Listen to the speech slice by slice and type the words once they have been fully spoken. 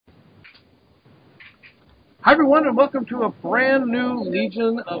Hi, everyone, and welcome to a brand new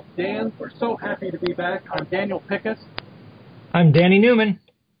Legion of Dans. We're so happy to be back. I'm Daniel Pickett. I'm Danny Newman.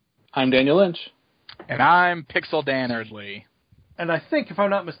 I'm Daniel Lynch. And I'm Pixel Dan Erdley. And I think, if I'm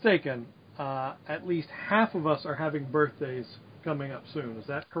not mistaken, at least half of us are having birthdays coming up soon. Is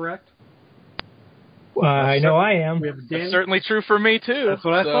that correct? I know I am. We have Danny. That's certainly true for me, too. That's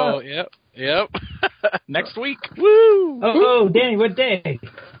what I thought. Yep. Next week. Woo! Oh, Danny, what day?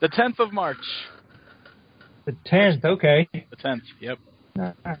 The 10th of March. The 10th, okay. The 10th, yep.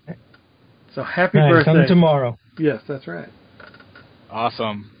 All right. So happy birthday. Come tomorrow. Yes, that's right.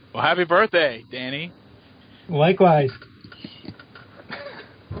 Awesome. Well, happy birthday, Danny. Likewise.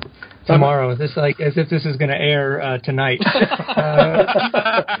 Tomorrow. This like as if this is going to air tonight.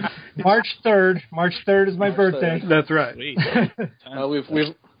 March 3rd. March 3rd is my birthday. That's right. Sweet.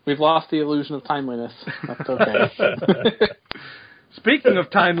 We've lost the illusion of timeliness. That's okay. Speaking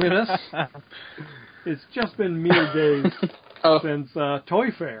of timeliness, it's just been mere days since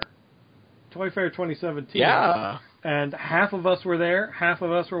Toy Fair. Toy Fair 2017. Yeah. And half of us were there, half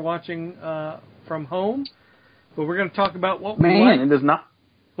of us were watching from home. But we're going to talk about what we like. It is not.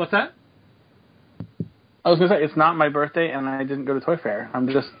 What's that? I was going to say it's not my birthday, and I didn't go to Toy Fair.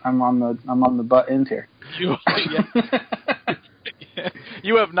 I'm on the butt end here.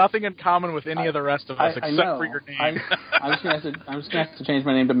 You have nothing in common with any of the rest of us except know. for your name. I'm just going to have to change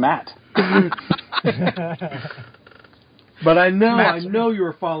my name to Matt. But I know you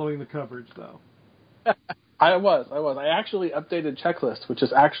were following the coverage, though. I was. I actually updated Checklist, which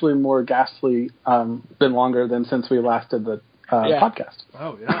is actually more ghastly, been longer than since we last did the podcast.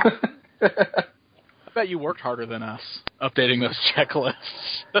 Oh, yeah. I bet you worked harder than us updating those checklists.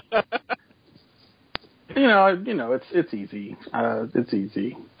 It's easy. It's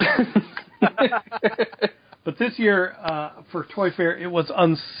easy. But this year, for Toy Fair, it was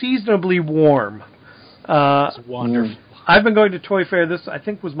unseasonably warm. It's wonderful. I've been going to Toy Fair. This, I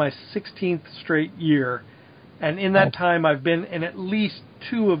think, was my 16th straight year. And in that time, I've been in at least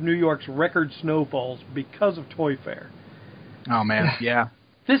 2 of New York's record snowfalls because of Toy Fair. Oh, man, yeah.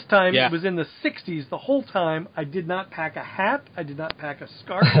 This time, it was in the 60s the whole time. I did not pack a hat. I did not pack a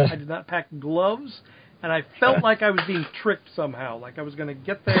scarf. I did not pack gloves. And I felt like I was being tricked somehow. Like I was going to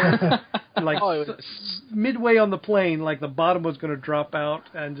get there, and like midway on the plane, like the bottom was going to drop out,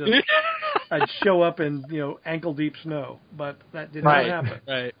 and just I'd show up in ankle-deep snow. But that did not happen.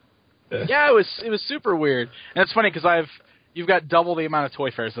 Right. Yeah, it was super weird. And it's funny because you've got double the amount of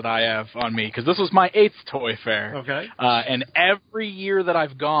Toy Fairs that I have on me, because this was my 8th Toy Fair. Okay. And every year that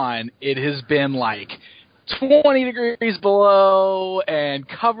I've gone, it has been like 20 degrees below and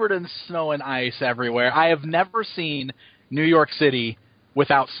covered in snow and ice everywhere. I have never seen New York City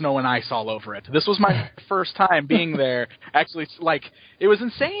without snow and ice all over it. This was my first time being there. Actually, it was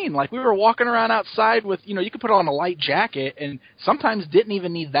insane. Like, we were walking around outside with, you could put on a light jacket, and sometimes didn't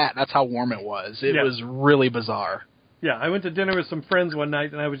even need that. That's how warm it was. It was really bizarre. Yeah, I went to dinner with some friends one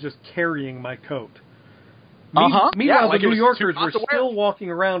night, and I was just carrying my coat. Meanwhile, the New Yorkers were still walking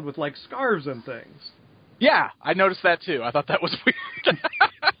around with, scarves and things. Yeah, I noticed that, too. I thought that was weird.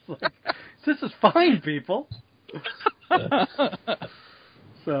 This is fine, people.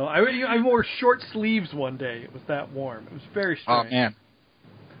 So I wore short sleeves one day. It was that warm. It was very strange. Oh, man.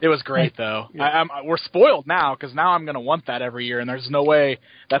 It was great, though. Yeah. We're spoiled now, because now I'm going to want that every year, and there's no way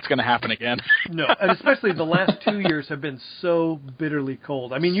that's going to happen again. No, and especially the last 2 years have been so bitterly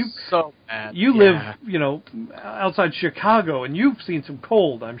cold. I mean, you live, outside Chicago, and you've seen some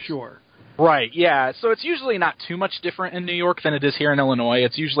cold, I'm sure. Right, yeah. So it's usually not too much different in New York than it is here in Illinois.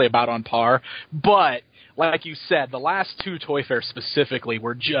 It's usually about on par. But, like you said, the last 2 Toy Fairs specifically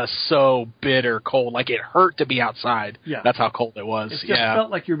were just so bitter cold. Like, it hurt to be outside. Yeah. That's how cold it was. It just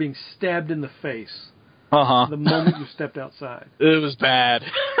felt like you were being stabbed in the face. Uh-huh. The moment you stepped outside. It was bad.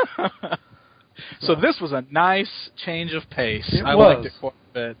 So this was a nice change of pace. I was. liked it quite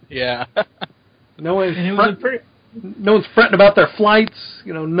a bit. Yeah. No one's fretting about their flights,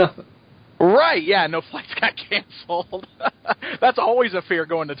 nothing. Right, yeah, no flights got canceled. That's always a fear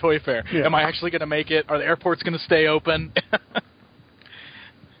going to Toy Fair. Yeah. Am I actually going to make it? Are the airports going to stay open?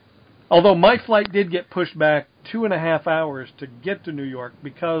 Although my flight did get pushed back 2.5 hours to get to New York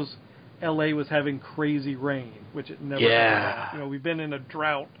because L.A. was having crazy rain, which it never had. We've been in a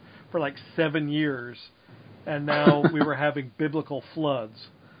drought for 7 years, and now we were having biblical floods.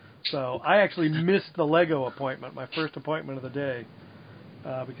 So I actually missed the Lego appointment, my first appointment of the day.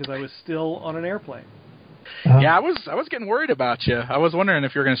 Because I was still on an airplane. Yeah, I was getting worried about you. I was wondering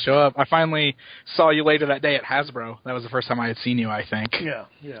if you were going to show up. I finally saw you later that day at Hasbro. That was the first time I had seen you, I think. Yeah.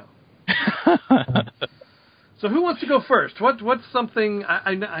 So who wants to go first? What's something?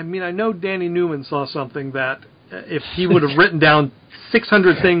 I mean, I know Danny Newman saw something that if he would have written down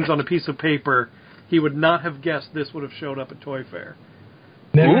 600 things on a piece of paper, he would not have guessed this would have showed up at Toy Fair.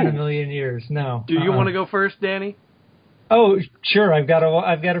 Never in a million years. No. Do you want to go first, Danny? Oh, sure. I've got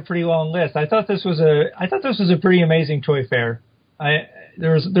a pretty long list. I thought this was a pretty amazing Toy Fair.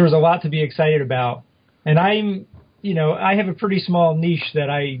 There was a lot to be excited about, and I have a pretty small niche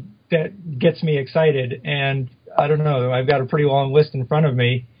that gets me excited, and I don't know. I've got a pretty long list in front of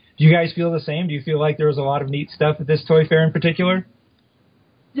me. Do you guys feel the same? Do you feel like there was a lot of neat stuff at this Toy Fair in particular?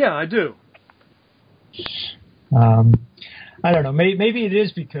 Yeah, I do. I don't know. Maybe it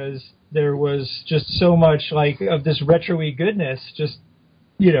is because there was just so much of this retro-y goodness, just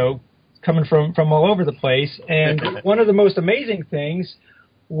coming from all over the place. And one of the most amazing things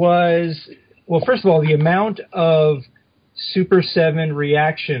was, well, first of all, the amount of Super 7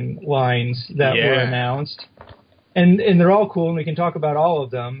 reaction lines that were announced, and they're all cool, and we can talk about all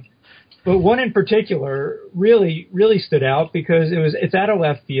of them. But one in particular really, really stood out because it's out of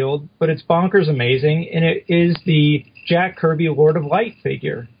left field, but it's bonkers amazing, and it is the Jack Kirby Lord of Light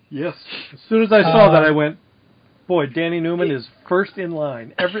figure. Yes. As soon as I saw that, I went, boy, Danny Newman is first in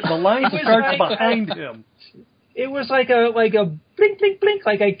line. The line starts behind him. It was like a blink, blink, blink.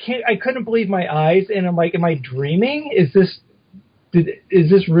 I couldn't believe my eyes, and I'm like, am I dreaming? Is this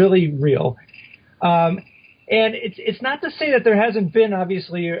really real? And it's not to say that there hasn't been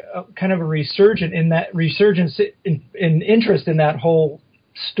obviously a kind of a resurgence in interest in that whole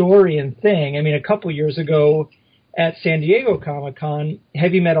story and thing. I mean, a couple years ago at San Diego Comic-Con,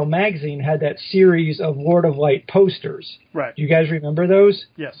 Heavy Metal Magazine had that series of Lord of Light posters. Right. Do you guys remember those?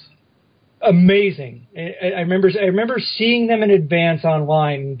 Yes. Amazing. I remember seeing them in advance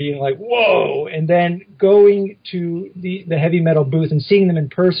online and being like, whoa, and then going to the Heavy Metal booth and seeing them in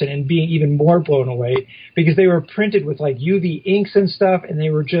person and being even more blown away because they were printed with UV inks and stuff, and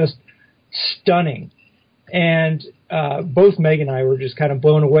they were just stunning. And both Meg and I were just kind of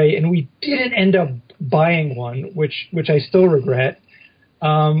blown away, and we didn't end up buying one, which I still regret.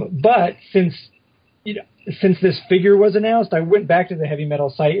 But since this figure was announced, I went back to the Heavy Metal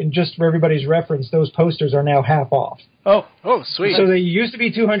site, and just for everybody's reference, those posters are now half off. Oh, sweet. So they used to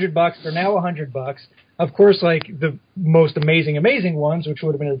be $200, they're now $100. Of course, the most amazing ones, which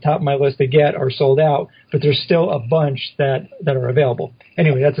would have been at the top of my list to get, are sold out, but there's still a bunch that are available.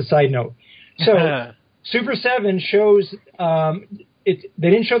 Anyway, that's a side note. So Super 7 shows, they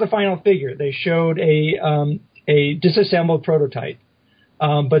didn't show the final figure. They showed a disassembled prototype.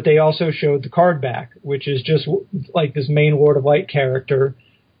 But they also showed the card back, which is just like this main Lord of Light character,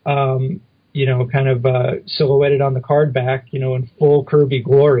 kind of silhouetted on the card back, in full Kirby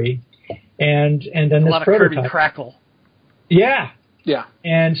glory, and then this prototype. A lot of Kirby crackle. Yeah. Yeah.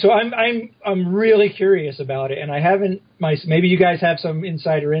 And so I'm really curious about it, and I haven't. Maybe you guys have some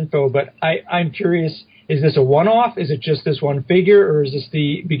insider info, but I'm curious. Is this a one-off? Is it just this one figure, or is this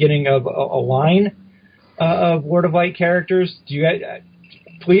the beginning of a line of Lord of Light characters? Do you guys?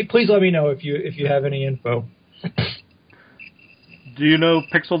 Please let me know if you have any info. Do you know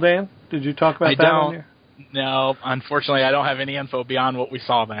Pixel Dan? Did you talk about that on here? No, unfortunately, I don't have any info beyond what we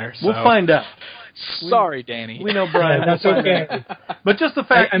saw there. So. We'll find out. Sorry, Danny. We know Brian. That's okay. But just the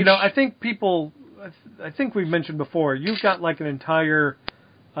fact, I think I think we've mentioned before, you've got an entire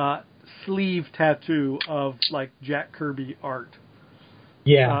sleeve tattoo of Jack Kirby art.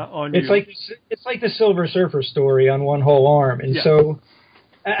 Yeah, on it's you. It's like the Silver Surfer story on one whole arm, and so.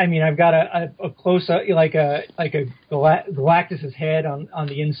 I mean, I've got a close up, like a Galactus's head on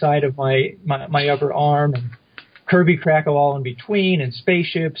the inside of my upper arm, and Kirby Crackle all in between, and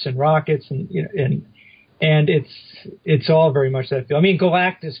spaceships and rockets, and it's all very much that feel. I mean,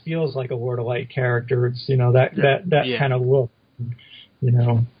 Galactus feels like a Lord of Light character. It's that kind of look,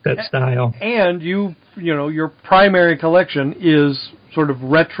 that style. And your primary collection is sort of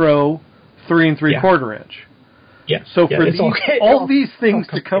retro 3 3/4 inch. Yeah. So for all these things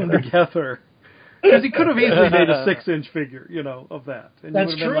to come together, because he could have easily made a 6-inch figure, of that. And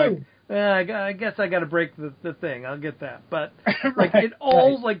that's you would have true. been I guess I got to break the thing. I'll get that. But it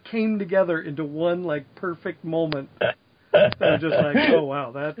all came together into one perfect moment. That was just oh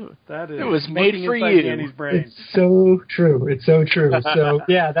wow, that is. It was made for you. Danny's brain. It's so true. It's so true. So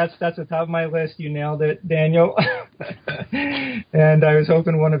yeah, that's the top of my list. You nailed it, Daniel. And I was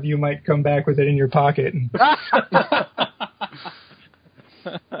hoping one of you might come back with it in your pocket.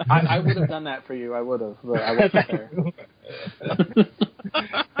 I would have done that for you. I would have, but I wasn't there.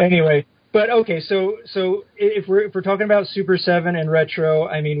 Anyway, but okay, so if we're talking about Super 7 and retro,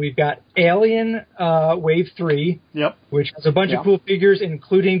 I mean, we've got Alien Wave 3, yep, which has a bunch of cool figures,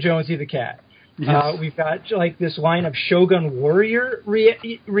 including Jonesy the Cat. Yes. We've got like this line of Shogun Warrior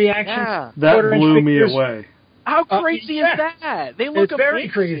reactions. Yeah. That blew me away. How crazy is that? They look it's very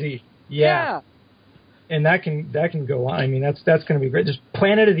amazing. crazy. Yeah. And that can go on. I mean, that's going to be great. There's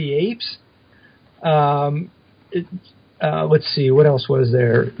Planet of the Apes. Let's see, what else was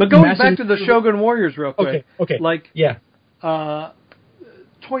there? But going back to the Shogun Warriors real quick. Okay. Like, Toynami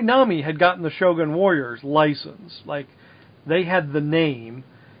had gotten the Shogun Warriors license. Like, they had the name.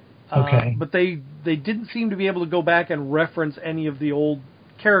 But they didn't seem to be able to go back and reference any of the old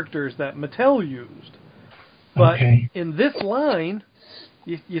characters that Mattel used. But in this line,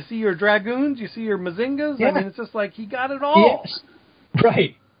 you see your Dragoons, you see your Mazingas. Yeah. I mean, it's just like he got it all. Yes.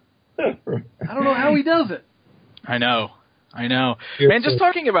 Right. I don't know how he does it. I know. Man, just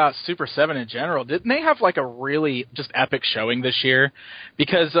talking about Super 7 in general, didn't they have like a really just epic showing this year?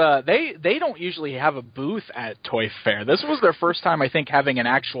 Because they don't usually have a booth at Toy Fair. This was their first time, I think, having an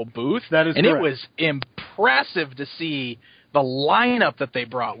actual booth. That is correct. It was impressive to see the lineup that they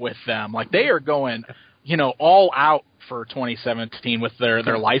brought with them. Like, they are going, all out for 2017 with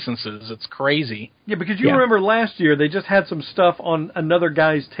their licenses. It's crazy. Yeah, because you remember last year they just had some stuff on another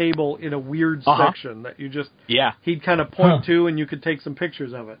guy's table in a weird section that you just he'd kind of point to and you could take some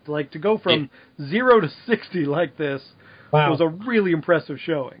pictures of it. Like, to go from 0 to 60 like this was a really impressive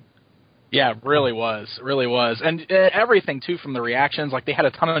showing. Yeah, it really was. And everything, too, from the reactions. Like, they had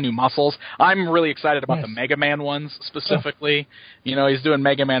a ton of new muscles. I'm really excited about the Mega Man ones, specifically. He's doing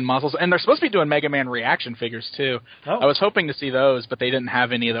Mega Man muscles. And they're supposed to be doing Mega Man reaction figures, too. Oh. I was hoping to see those, but they didn't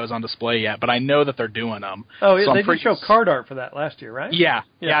have any of those on display yet. But I know that they're doing them. Oh, so they did show card art for that last year, right? Yeah,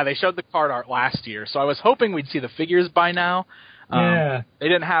 they showed the card art last year. So I was hoping we'd see the figures by now. They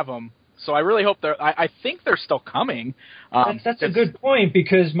didn't have them. So I really hope I think they're still coming. That's a good point,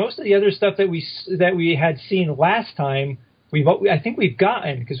 because most of the other stuff that we had seen last time, I think we've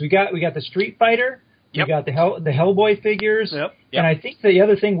gotten, because we got the Street Fighter, we got the Hellboy figures, and I think the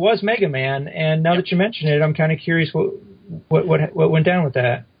other thing was Mega Man. And now that you mention it, I'm kind of curious what went down with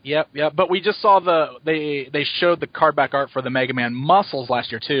that. Yep. But we just saw they showed the card back art for the Mega Man muscles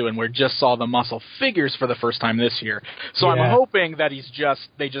last year too, and we just saw the muscle figures for the first time this year. So I'm hoping that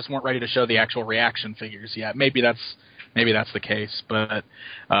they just weren't ready to show the actual reaction figures yet. Maybe that's the case, but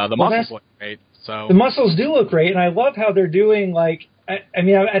the muscles look great. So the muscles do look great, and I love how they're doing. Like, I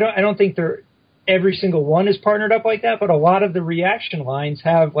don't think they're every single one is partnered up like that, but a lot of the reaction lines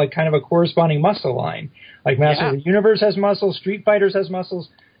have like kind of a corresponding muscle line. Like Master of the Universe has muscles, Street Fighters has muscles.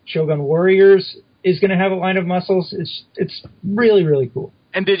 Shogun Warriors is going to have a line of muscles. It's really, really cool.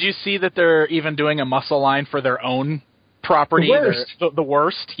 And did you see that they're even doing a muscle line for their own property? The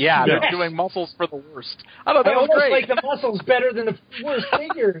worst? Yeah, they're doing muscles for the worst. I thought that was great. I almost like the muscles better than the worst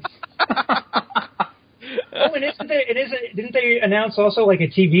figures. Didn't they announce also like a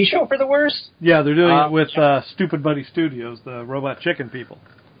TV show for the worst? Yeah, they're doing it with Stupid Buddy Studios, the robot chicken people.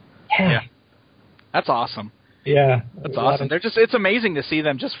 Yeah. That's awesome. Yeah, that's awesome. It's amazing to see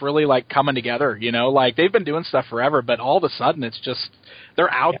them just really like coming together, like they've been doing stuff forever, but all of a sudden it's just,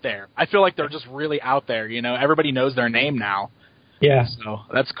 they're out there. I feel like they're just really out there, everybody knows their name now. Yeah. So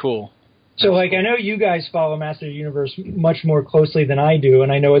that's cool. So I know you guys follow Master of the Universe much more closely than I do,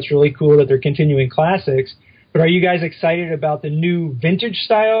 and I know it's really cool that they're continuing classics, but are you guys excited about the new vintage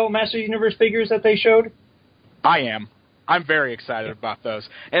style Master of the Universe figures that they showed? I am. I'm very excited about those.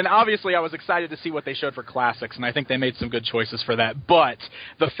 And obviously I was excited to see what they showed for classics, and I think they made some good choices for that. But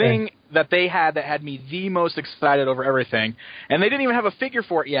the thing that they had that had me the most excited over everything, and they didn't even have a figure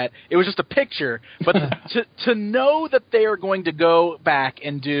for it yet, it was just a picture, but to know that they are going to go back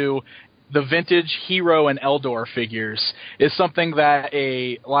and do the vintage Hero and Eldor figures is something that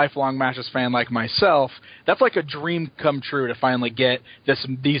a lifelong Masters fan like myself, that's like a dream come true to finally get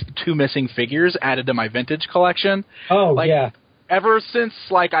these two missing figures added to my vintage collection. Oh, yeah. Ever since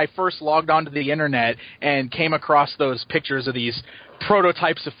I first logged onto the internet and came across those pictures of these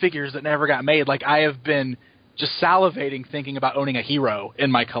prototypes of figures that never got made, I have been just salivating thinking about owning a Hero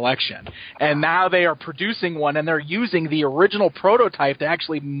in my collection. And now they are producing one, and they're using the original prototype to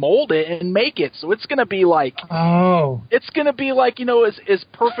actually mold it and make it. So it's going to be it's going to be as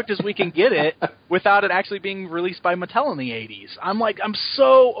perfect as we can get it without it actually being released by Mattel in the 80s. I'm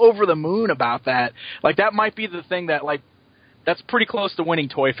so over the moon about that. That might be the thing that, that's pretty close to winning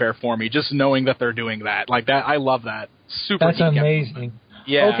Toy Fair for me, just knowing that they're doing that. That, I love that. That's amazing.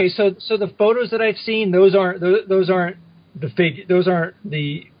 Yeah. Okay, so the photos that I've seen, those aren't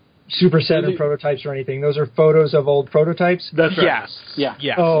the Super 7 prototypes or anything. Those are photos of old prototypes. That's right. Yes. Yeah.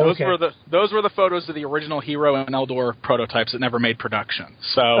 Yes. Oh, those were the photos of the original Hero and Eldor prototypes that never made production.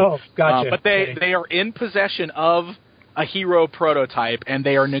 So, gotcha. But they are in possession of a hero prototype, and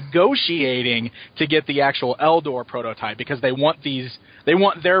they are negotiating to get the actual Eldor prototype because they want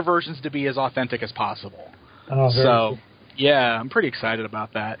their versions to be as authentic as possible. Oh, very cool. Yeah, I'm pretty excited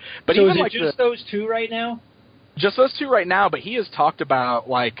about that. But so even is it just those two right now? Just those two right now, but he has talked about,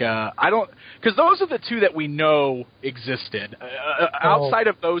 because those are the two that we know existed. Outside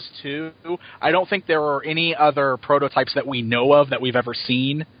of those two, I don't think there are any other prototypes that we know of that we've ever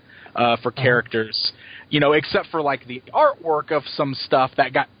seen for characters, except for, the artwork of some stuff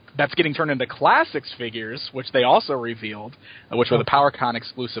that's getting turned into Classics figures, which they also revealed, which were the PowerCon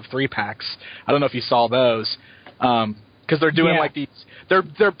exclusive 3-packs. I don't know if you saw those. Because they're doing these,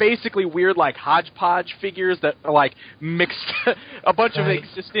 they're basically weird hodgepodge figures that are mixed, a bunch of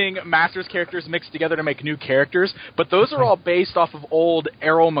existing Masters characters mixed together to make new characters. But those are all based off of old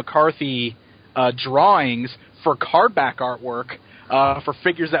Errol McCarthy drawings for cardback artwork for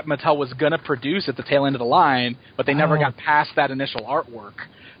figures that Mattel was gonna produce at the tail end of the line, but they never got past that initial artwork.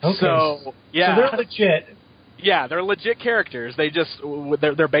 Okay. So they're legit. Yeah, they're legit characters.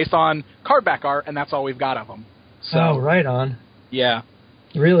 They're based on cardback art, and that's all we've got of them. So, right on. Yeah.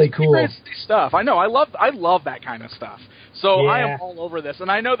 Really cool. Crazy stuff. I know. I love that kind of stuff. So I am all over this.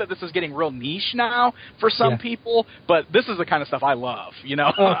 And I know that this is getting real niche now for some people, but this is the kind of stuff I love,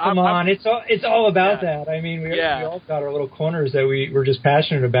 Oh, come on. It's all about that. I mean, we all got our little corners that we're just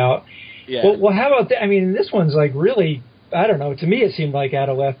passionate about. Yeah. Well, how about that? I mean, this one's really, I don't know, to me it seemed like out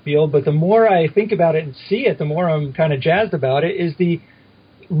of left field, but the more I think about it and see it, the more I'm kind of jazzed about it, is the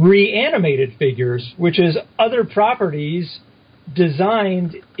reanimated figures, which is other properties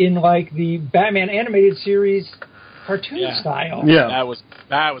designed in the Batman animated series cartoon style. Yeah,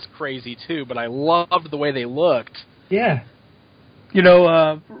 that was crazy too. But I loved the way they looked. Yeah,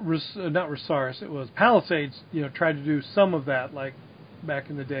 not Resaris. It was Palisades. Tried to do some of that. Back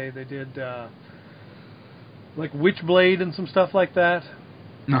in the day, they did Witchblade and some stuff like that.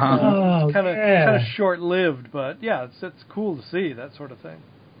 Kind of short-lived, but it's cool to see that sort of thing.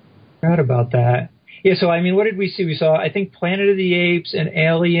 Forgot about that. Yeah, so I mean, what did we see? We saw, I think, Planet of the Apes and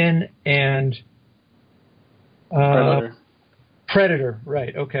Alien and Predator.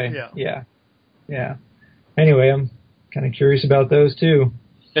 Right? Okay. Yeah. Anyway, I'm kind of curious about those too.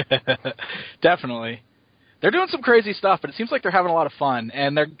 Definitely, they're doing some crazy stuff, but it seems like they're having a lot of fun,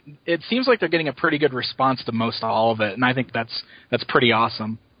 and it seems like they're getting a pretty good response to most all of it, and I think that's pretty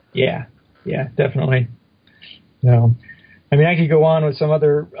awesome. Yeah, definitely. No. I mean, I could go on with some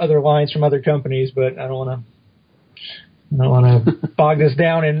other lines from other companies, but I don't want to bog this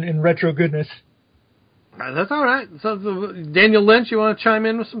down in retro goodness. That's all right. So, Daniel Lynch, you want to chime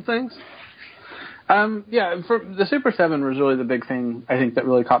in with some things? For the Super 7 was really the big thing, I think, that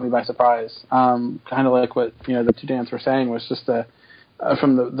really caught me by surprise. Kind of like what the two Dans were saying, was just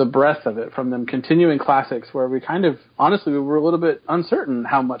from the breadth of it, from them continuing Classics, where we kind of, honestly, we were a little bit uncertain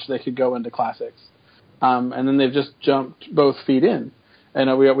how much they could go into Classics. And then they've just jumped both feet in.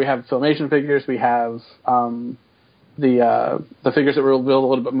 And we have Filmation figures. We have the figures that were built a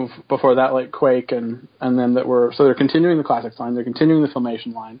little bit before that, like Quake, and then so they're continuing the Classics line. They're continuing the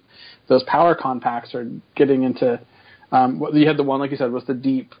Filmation line. Those PowerCon packs are getting into. You had the one, like you said, was the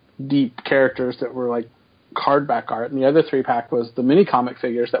deep characters that were cardback art, and the other 3-pack was the mini comic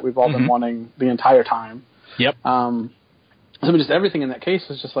figures that we've all been wanting the entire time. Yep. So just everything in that case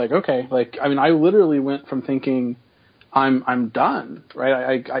was just okay. I literally went from thinking I'm done,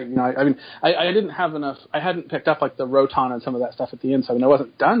 right? I didn't have enough. I hadn't picked up the Roton and some of that stuff at the end, so I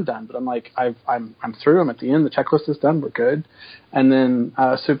wasn't done. But I'm through. I'm at the end. The checklist is done. We're good. And then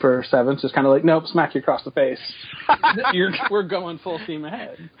Super 7's just kind of nope, smack you across the face. We're going full steam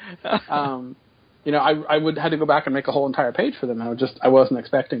ahead. I would had to go back and make a whole entire page for them. I wasn't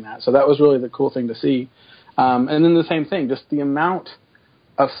expecting that. So that was really the cool thing to see. And then the same thing, just the amount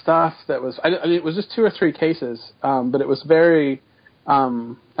of stuff that was, it was just 2 or 3 cases, but it was very,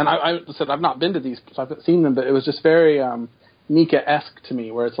 and I said, I've not been to these, so I haven't seen them, but it was just very Nika-esque to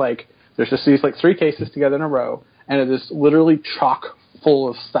me, where it's there's just these 3 cases together in a row, and it is literally chock full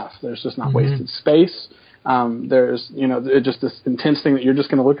of stuff. There's just not wasted space. There's, just this intense thing that you're just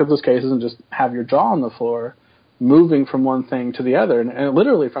going to look at those cases and just have your jaw on the floor, moving from one thing to the other, and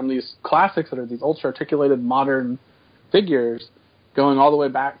literally from these classics that are these ultra-articulated modern figures, going all the way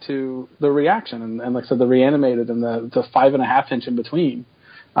back to the reaction, and like I said, the reanimated and the 5.5 inch in between.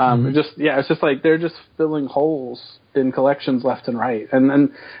 It's just they're just filling holes in collections left and right,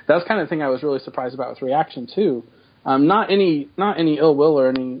 and that's kind of the thing I was really surprised about with reaction too. Not any ill will or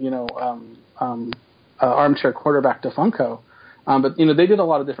any armchair quarterback to Funko, but they did a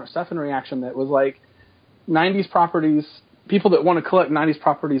lot of different stuff in reaction that was 90s properties. People that want to collect 90s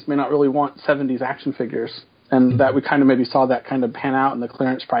properties may not really want 70s action figures. and that we kind of maybe saw that kind of pan out in the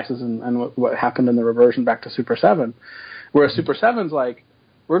clearance prices and what happened in the reversion back to Super 7. Whereas Super 7's like,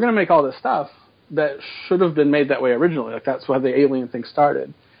 we're going to make all this stuff that should have been made that way originally. Like, that's why the Alien thing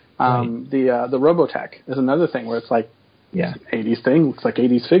started. The Robotech is another thing where it's like, 80s thing, it's like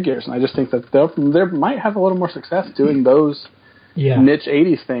 80s figures. And I just think that they might have a little more success doing those niche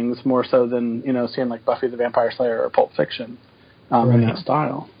 80s things more so than, seeing like Buffy the Vampire Slayer or Pulp Fiction in that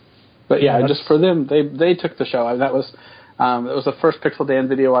style. But just for them, they took the show. That was it was the first Pixel Dan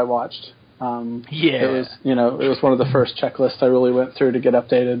video I watched. It was one of the first checklists I really went through to get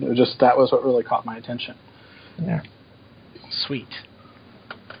updated. That was what really caught my attention. Yeah. Sweet.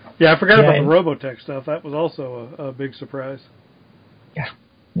 Yeah, I forgot about the Robotech stuff. That was also a big surprise.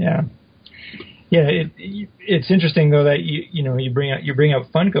 Yeah. It's interesting though that you bring up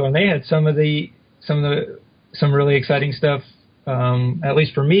Funko, and they had some really exciting stuff. At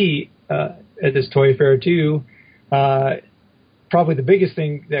least for me at this toy fair too. Probably the biggest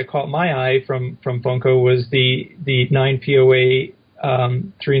thing that caught my eye from Funko was the 9 POA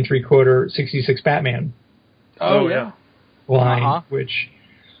 3 3/4 66 Batman. Oh yeah. Line, which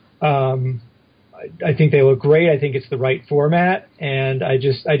I think they look great. I think it's the right format, and I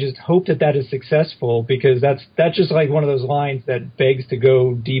just hope that is successful, because that's just like one of those lines that begs to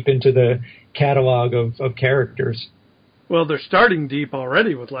go deep into the catalog of characters. Well, they're starting deep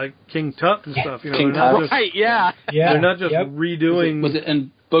already with like King Tut and stuff. King Tut, yeah. They're not just redoing. Was it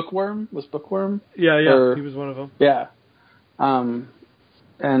in Bookworm? Was Bookworm? Yeah, he was one of them. Yeah, and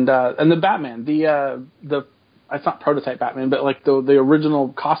the Batman, the it's not prototype Batman, but like the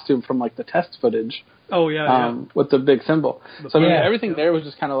original costume from like the test footage. Oh yeah. With the big symbol. So everything there was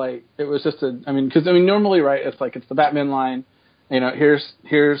just kind of like, it was just because normally, right, it's like it's the Batman line. Here's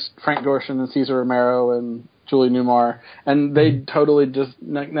Frank Gorshin and Cesar Romero and Julie Newmar, and they totally just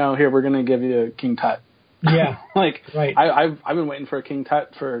no, here we're going to give you a King Tut. Yeah, right. I've been waiting for a King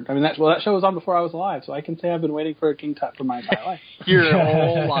Tut that show was on before I was alive, so I can say I've been waiting for a King Tut for my entire life. Your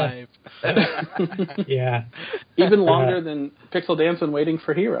whole life. Yeah. Even longer than Pixel Dan's been waiting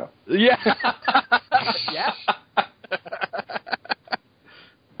for Hero. Yeah. Yeah.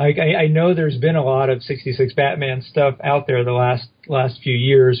 I know there's been a lot of 66 Batman stuff out there the last few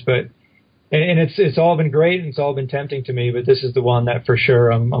years, but and it's all been great and it's all been tempting to me, but this is the one that for sure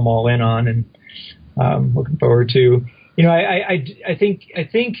I'm all in on and looking forward to. I think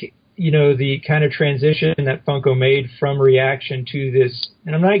the kind of transition that Funko made from Reaction to this,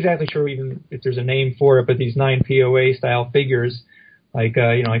 and I'm not exactly sure even if there's a name for it, but these 9 POA style figures, like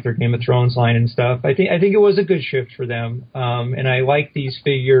their Game of Thrones line and stuff. I think it was a good shift for them, and I like these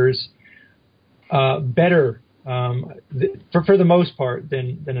figures better for the most part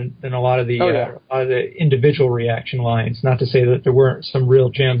than a lot of the individual Reaction lines. Not to say that there weren't some real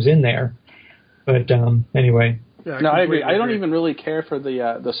gems in there, but anyway. Yeah, no, I agree. I don't even really care for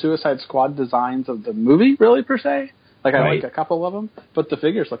the Suicide Squad designs of the movie, really, per se. Like, I like a couple of them, but the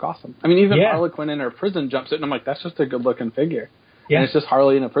figures look awesome. I mean, even Harley Quinn in her prison jumpsuit, and I'm like, that's just a good-looking figure. Yeah. And it's just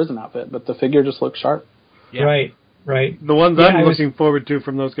Harley in a prison outfit, but the figure just looks sharp. Yeah. Right. The ones I'm looking forward to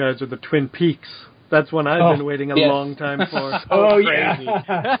from those guys are the Twin Peaks. That's one I've been waiting a long time for. Crazy.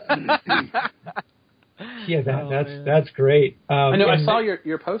 That's great. I know. I saw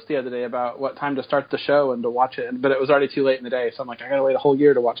your post the other day about what time to start the show and to watch it, but it was already too late in the day. So I'm like, I got to wait a whole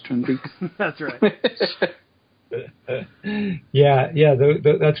year to watch Twin Peaks. That's right.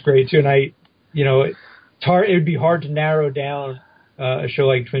 That's great too. And it would be hard to narrow down a show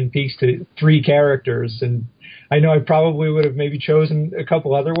like Twin Peaks to 3 characters, and I know I probably would have maybe chosen a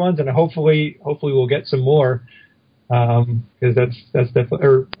couple other ones, and hopefully we'll get some more. Because that's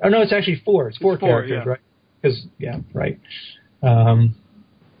definitely, it's actually 4. It's 4 characters, right? Because right.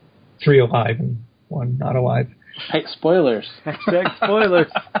 3 alive and 1 not alive. Hey, spoilers! Spoilers.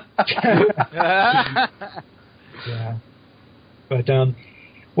 Yeah, but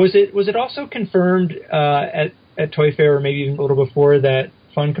was it also confirmed at Toy Fair, or maybe even a little before, that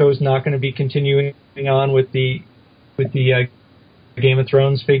Funko's not going to be continuing on with the Game of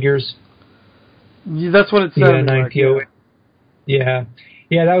Thrones figures? Yeah, that's what it sounded like. Yeah,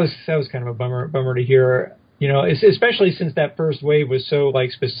 that was kind of a bummer to hear. Especially since that first wave was so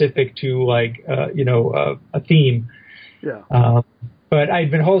like specific to a theme. Yeah. But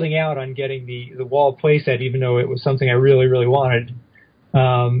I'd been holding out on getting the wall playset, even though it was something I really, really wanted.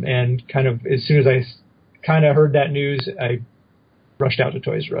 And kind of as soon as I kind of heard that news, I rushed out to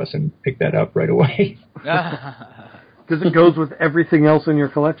Toys R Us and picked that up right away. Because it goes with everything else in your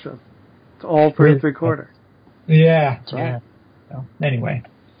collection. It's all 3 3/4. Yeah. That's right. Yeah. So, anyway.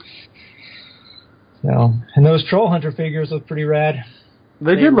 So, and those Troll Hunter figures look pretty rad.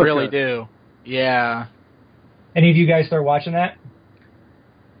 They did look really good. do. Yeah. Any of you guys start watching that?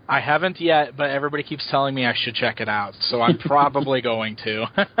 I haven't yet, but everybody keeps telling me I should check it out, so I'm probably going to.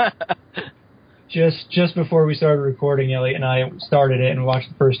 Just before we started recording, Elliot and I started it and watched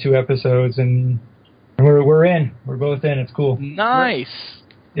the first 2 episodes, and we're in. We're both in. It's cool. Nice.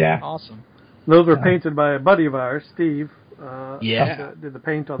 Yeah. Awesome. Those were painted by a buddy of ours, Steve. Did the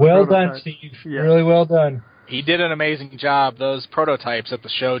paint on the Well prototype. done, Steve. Yeah. Really well done. He did an amazing job. Those prototypes at the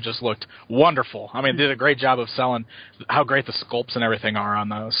show just looked wonderful. I mean, did a great job of selling how great the sculpts and everything are on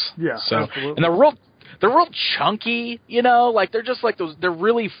those. Yeah, so, absolutely. And they're real chunky, like they're just like those. They're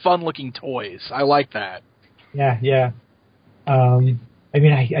really fun looking toys. I like that. Yeah. I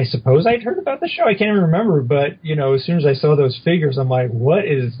mean, I suppose I'd heard about the show. I can't even remember, but as soon as I saw those figures, I'm like, what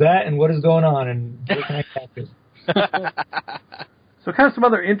is that, and what is going on, and where can I catch it? So kind of some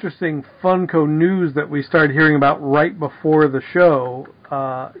other interesting Funko news that we started hearing about right before the show.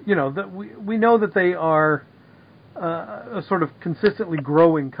 That we know that they are a sort of consistently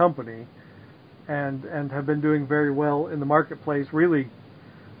growing company and have been doing very well in the marketplace, really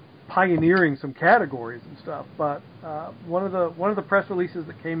pioneering some categories and stuff. But one of the press releases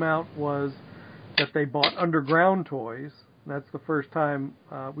that came out was that they bought Underground Toys. That's the first time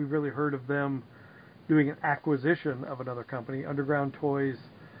we've really heard of them doing an acquisition of another company. Underground Toys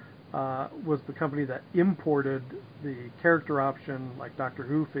was the company that imported the character option, like Doctor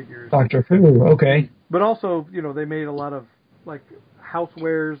Who figures. Doctor Who, okay. But also, they made a lot of like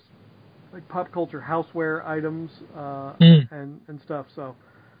housewares, like pop culture houseware items and stuff. So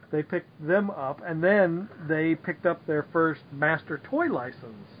they picked them up, and then they picked up their first master toy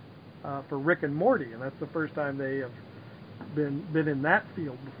license for Rick and Morty, and that's the first time they have been in that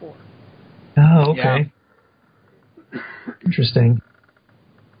field before. Oh, okay. Yeah. Interesting.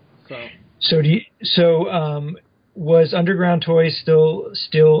 So was Underground Toys still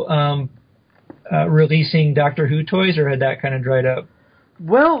releasing Doctor Who toys, or had that kind of dried up?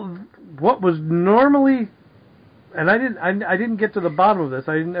 Well, what was normally, and I didn't get to the bottom of this.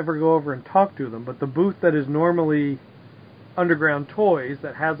 I didn't ever go over and talk to them. But the booth that is normally Underground Toys,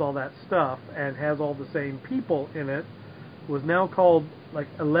 that has all that stuff and has all the same people in it, was now called like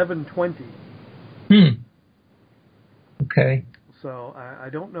 1120. Okay. So I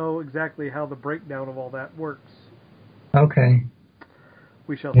don't know exactly how the breakdown of all that works. Okay.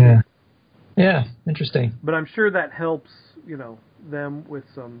 We shall see. Yeah, interesting. But I'm sure that helps, them with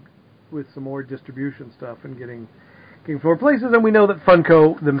some more distribution stuff and getting more places. And we know that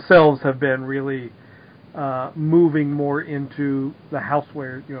Funko themselves have been really moving more into the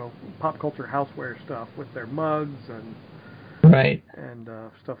houseware, pop culture houseware stuff with their mugs and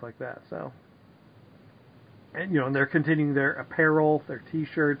stuff like that. So, and and they're continuing their apparel, their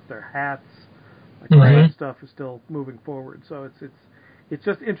T-shirts, their hats, like all that stuff is still moving forward. So it's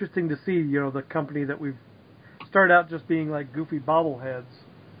just interesting to see, the company that we've started out just being like goofy bobbleheads,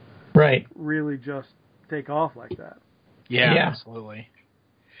 really just take off like that. Yeah, absolutely.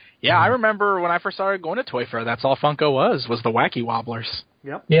 Yeah, I remember when I first started going to Toy Fair, that's all Funko was the Wacky Wobblers.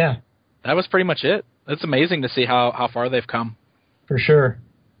 Yep. Yeah. That was pretty much it. It's amazing to see how far they've come. For sure.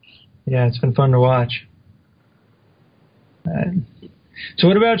 Yeah, it's been fun to watch. So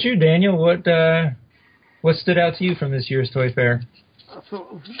what about you, Daniel? What stood out to you from this year's Toy Fair?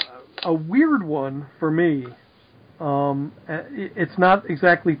 So a weird one for me. It's not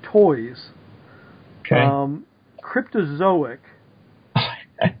exactly toys. Okay. Cryptozoic.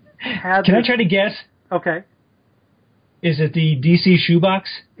 Can I try to guess? Okay. Is it the DC shoebox?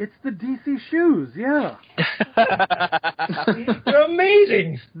 It's the DC shoes, yeah. They're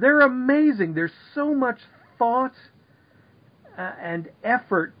amazing. They're amazing. There's so much thought and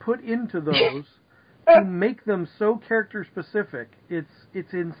effort put into those to make them so character specific. It's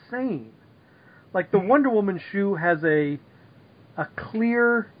insane. Like the Wonder Woman shoe has a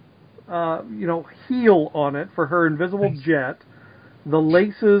clear heel on it for her invisible jet. The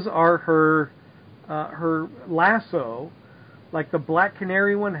laces are her lasso. Like the Black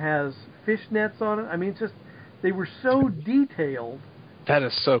Canary one has fishnets on it. I mean, it's just, they were so detailed. That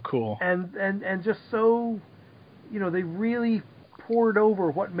is so cool. And just so, they really poured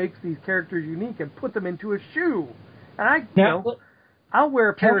over what makes these characters unique and put them into a shoe. And I'll wear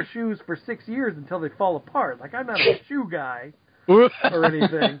a pair of shoes for 6 years until they fall apart. Like, I'm not a shoe guy or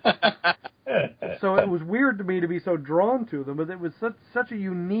anything. So it was weird to me to be so drawn to them, but it was such a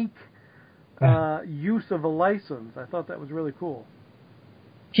unique use of a license. I thought that was really cool.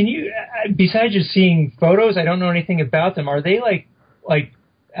 Can you, besides just seeing photos, I don't know anything about them. Are they like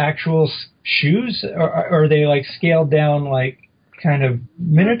actual shoes, or are they like scaled down, like kind of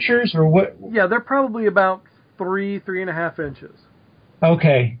miniatures, or what? Yeah, they're probably about 3.5 inches.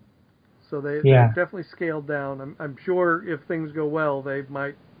 Okay. So they've definitely scaled down. I'm sure if things go well, they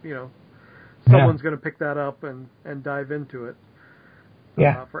might, someone's going to pick that up and dive into it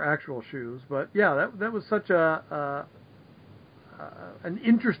for actual shoes. But yeah, that was such an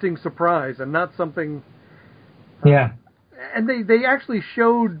interesting surprise and not something. And they actually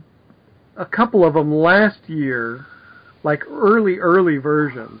showed a couple of them last year, like early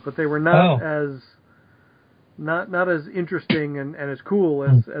versions, but they were not as not as interesting and as cool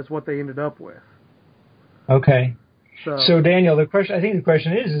as what they ended up with. Okay. So Daniel, I think the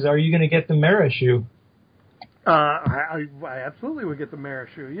question is are you going to get the Mara shoe? I absolutely would get the Mara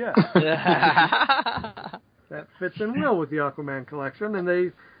shoe. Yeah. That fits in well with the Aquaman collection, and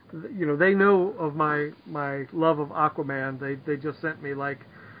they know of my love of Aquaman. They just sent me the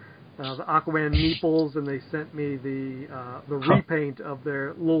Aquaman meeples, and they sent me the repaint of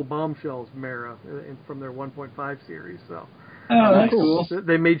their little Bombshells Mara from their 1.5 series. So that's cool.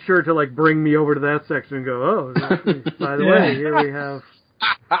 They made sure to bring me over to that section and go, by the way, here we have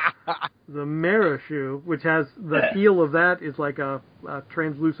the Mara shoe, which has the heel of that is like a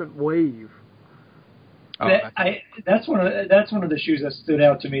translucent wave. That's one of the shoes that stood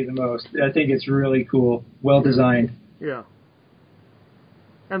out to me the most. I think it's really cool, well designed. Yeah.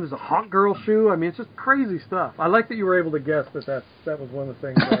 And there's a Hawk Girl shoe. I mean, it's just crazy stuff. I like that you were able to guess that was one of the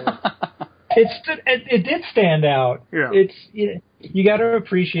things. It did stand out. Yeah. You got to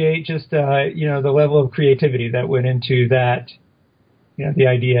appreciate just the level of creativity that went into that, the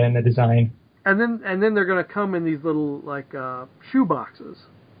idea and the design. And then they're going to come in these little shoe boxes.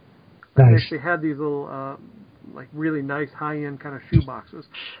 Nice. They had these little really nice high-end kind of shoe boxes.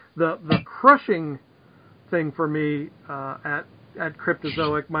 The crushing thing for me at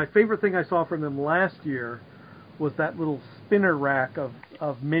Cryptozoic, my favorite thing I saw from them last year was that little spinner rack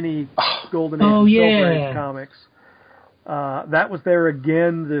of mini Golden Age and Silver Age comics. That was there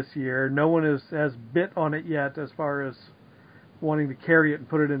again this year. No one has bit on it yet as far as wanting to carry it and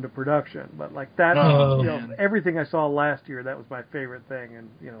put it into production. But everything I saw last year, that was my favorite thing. And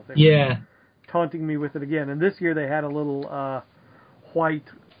they were taunting me with it again. And this year they had a little white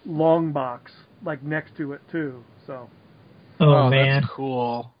long box next to it too. So. Oh man, that's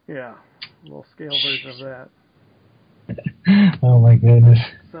cool. Yeah, a little scale version of that. Oh my goodness.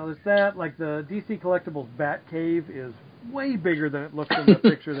 So there's that. The DC Collectibles Batcave is way bigger than it looks in the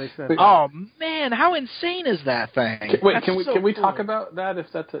picture they sent. Oh man, how insane is that thing? Wait, can we talk about that if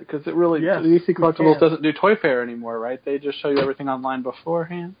that's it? Because it really DC Collectibles doesn't do Toy Fair anymore, right? They just show you everything online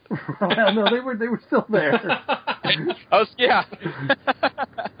beforehand. Well, no, they were still there. Yeah.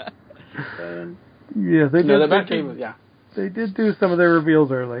 Yeah, they did. No, the Batcave was They did do some of their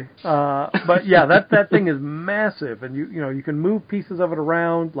reveals early, but yeah, that thing is massive, and you can move pieces of it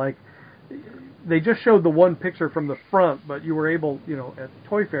around. They just showed the one picture from the front, but you were able, at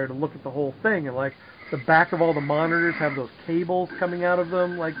Toy Fair to look at the whole thing, and the back of all the monitors have those cables coming out of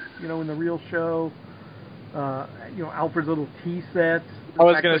them, in the real show. Alfred's little tea set. I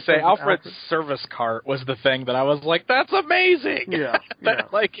was going to say, Alfred's service cart was the thing that I was like, that's amazing! Yeah.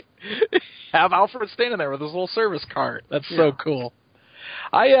 Have Alfred standing there with his little service cart. That's so cool.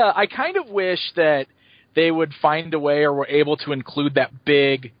 I kind of wish that they would find a way or were able to include that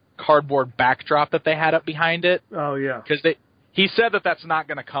big cardboard backdrop that they had up behind it. Oh, yeah. Because he said that that's not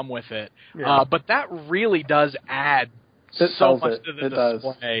going to come with it. Yeah. But that really does add so much to the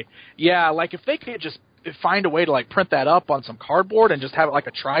display. Yeah, if they could just find a way to print that up on some cardboard and just have it like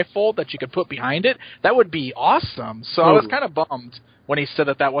a trifold that you could put behind it, that would be awesome. So I was kind of bummed when he said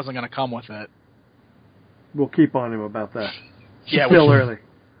that wasn't going to come with it. We'll keep on him about that. Yeah, still early.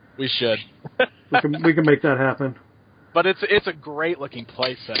 We should. we can make that happen. But it's a great looking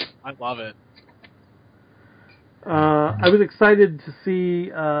playset. I love it. I was excited to see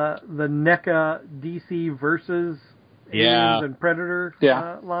the NECA DC versus Aliens and Predator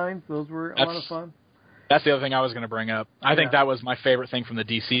lines. Those were a lot of fun. That's the other thing I was going to bring up. I think that was my favorite thing from the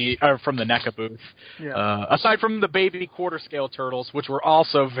from the NECA booth. Yeah. Aside from the baby quarter scale turtles, which were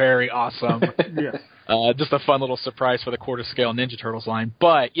also very awesome. Just a fun little surprise for the quarter scale Ninja Turtles line.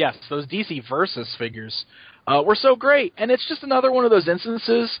 But yes, those DC Versus figures were so great, and it's just another one of those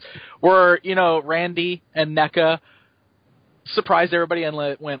instances where Randy and NECA surprised everybody and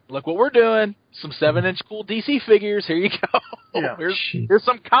went, look what we're doing. Some 7-inch cool DC figures. Here you go. Yeah. Here's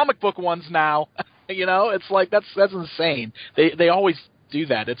some comic book ones now. It's that's insane. They always do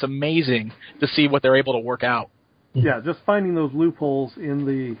that. It's amazing to see what they're able to work out. Yeah, just finding those loopholes in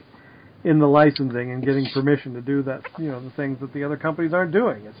the licensing and getting permission to do that. The things that the other companies aren't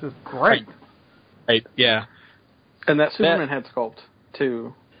doing. It's just great. Right. Yeah. And that Superman head sculpt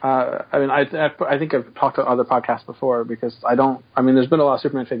too. I mean, I think I've talked to other podcasts before because I mean, there's been a lot of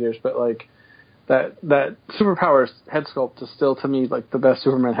Superman figures, but like that Superpowers head sculpt is still to me like the best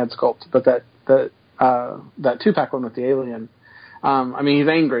Superman head sculpt. But that 2-pack one with the alien, I mean, he's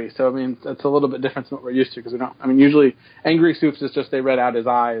angry, so I mean, it's a little bit different than what we're used to because we don't. I mean, usually angry Supes is just they red out his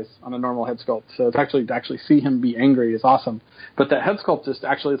eyes on a normal head sculpt. So it's actually to actually see him be angry is awesome. But that head sculpt is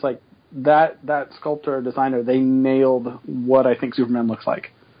actually it's like that sculptor or designer, they nailed what I think Superman looks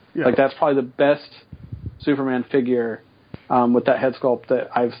like. Yeah. Like that's probably the best Superman figure with that head sculpt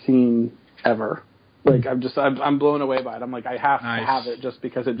that I've seen ever. Like I'm blown away by it. I'm like I have to have it just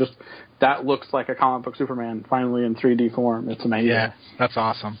because that looks like a comic book Superman finally in 3D form. It's amazing. Yeah, that's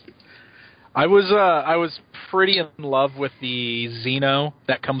awesome. I was pretty in love with the Xeno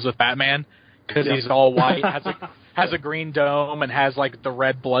that comes with Batman because he's all white, has a green dome, and has like the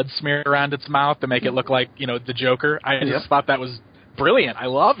red blood smear around its mouth to make it look like the Joker. I just thought that was brilliant. I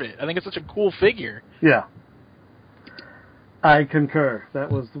love it. I think it's such a cool figure. Yeah. I concur.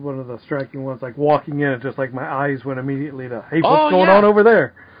 That was one of the striking ones. Like walking in, it just like my eyes went immediately to, hey, what's going on over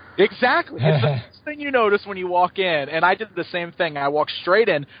there? Exactly. It's the first thing you notice when you walk in. And I did the same thing. I walked straight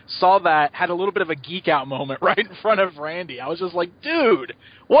in, saw that, had a little bit of a geek out moment right in front of Randy. I was just like, dude,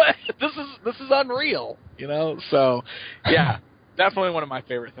 what? This is unreal. So yeah, definitely one of my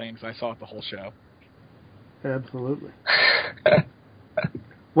favorite things I saw at the whole show. Absolutely.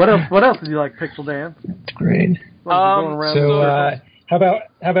 What else did you like, Pixel Dan? Great. How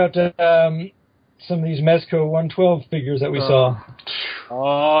about some of these Mezco 112 figures that we saw?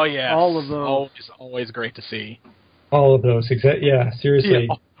 Oh yeah, all of those. Always great to see. All of those, yeah, seriously.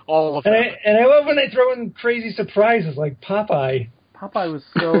 Yeah, all of them. And I love when they throw in crazy surprises like Popeye. Popeye was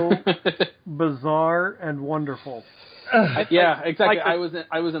so bizarre and wonderful. Yeah, exactly. I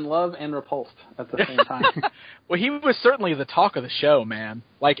was in love and repulsed at the same time. Well, he was certainly the talk of the show, man.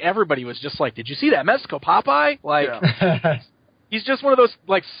 Like everybody was just like, "Did you see that Mezco Popeye?" Like, he's just one of those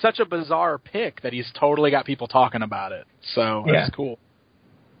like such a bizarre pick that he's totally got people talking about it. So that's cool.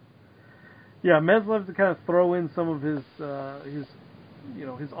 Yeah, Mez loves to kind of throw in some of his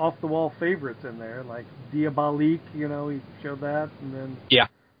off the wall favorites in there, like Diabolique. He showed that, and then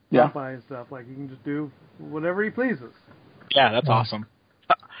Popeye and stuff. Like he can just do whatever he pleases. Yeah, that's awesome.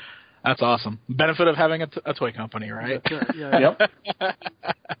 That's awesome. Benefit of having a toy company, right? That's right. Yeah. Yep.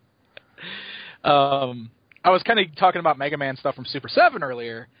 I was kind of talking about Mega Man stuff from Super 7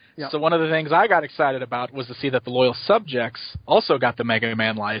 earlier. Yep. So one of the things I got excited about was to see that the Loyal Subjects also got the Mega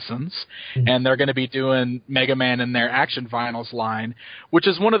Man license, and they're going to be doing Mega Man in their Action Vinyls line, which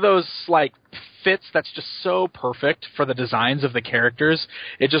is one of those like fits that's just so perfect for the designs of the characters.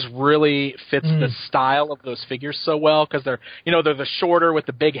 It just really fits the style of those figures so well because they're the shorter with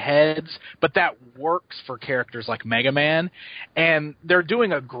the big heads, but that works for characters like Mega Man. And they're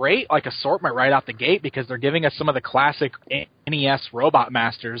doing a great like assortment right out the gate because they're giving us some of the classic NES Robot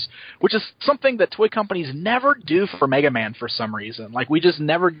Masters, which is something that toy companies never do for Mega Man for some reason. Like we just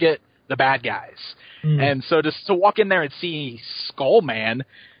never get the bad guys. And so just to walk in there and see Skullman,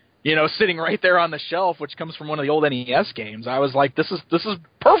 sitting right there on the shelf, which comes from one of the old NES games, I was like, this is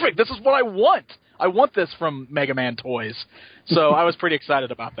perfect. This is what I want. I want this from Mega Man toys. So I was pretty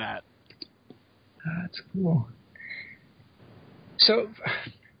excited about that. That's cool. So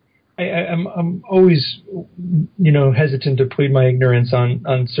I'm always, hesitant to plead my ignorance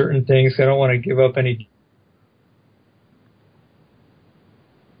on certain things. I don't want to give up any.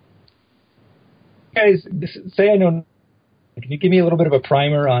 Guys, say I know. Can you give me a little bit of a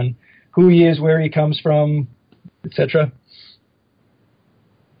primer on who he is, where he comes from, etc.?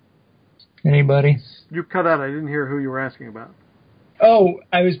 Anybody? You cut out. I didn't hear who you were asking about. Oh,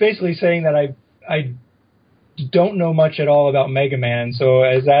 I was basically saying that I don't know much at all about Mega Man, so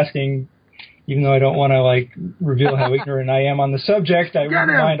I was asking, even though I don't want to like reveal how ignorant I am on the subject, I wouldn't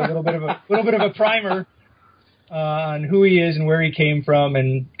mind a little bit of a primer on who he is and where he came from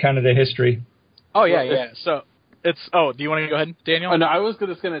and kind of the history. Oh yeah. So do you want to go ahead, Daniel? Oh, no, I was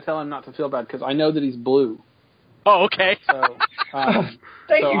just going to tell him not to feel bad because I know that he's blue. Oh, okay. So,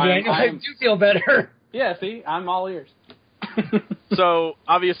 thank you, Daniel. I do feel better. Yeah, see, I'm all ears. So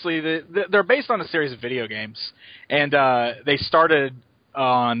obviously they're based on a series of video games, and they started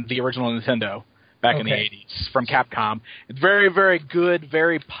on the original Nintendo back in the 80s from Capcom. Very, very good,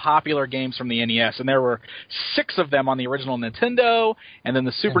 very popular games from the NES, and there were 6 of them on the original Nintendo, and then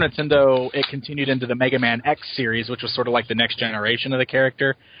the Super Nintendo, it continued into the Mega Man X series, which was sort of like the next generation of the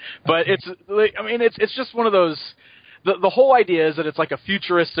character. But it's just one of those the whole idea is that it's like a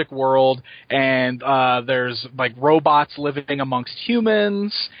futuristic world, and there's like robots living amongst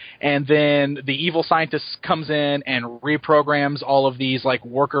humans, and then the evil scientist comes in and reprograms all of these like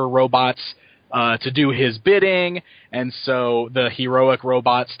worker robots to do his bidding, and so the heroic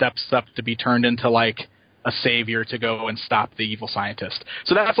robot steps up to be turned into like a savior to go and stop the evil scientist.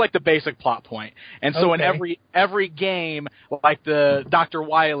 So that's like the basic plot point. And so in every game, like the Dr.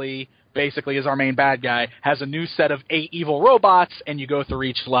 Wily basically is our main bad guy, has a new set of 8 evil robots, and you go through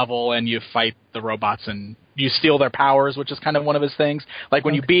each level and you fight the robots and you steal their powers, which is kind of one of his things. Like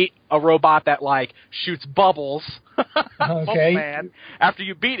when you beat a robot that like shoots bubbles, Bubble Man, after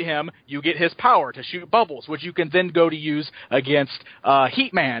you beat him, you get his power to shoot bubbles, which you can then go to use against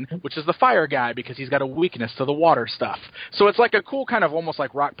Heat Man, which is the fire guy, because he's got a weakness to the water stuff. So it's like a cool kind of almost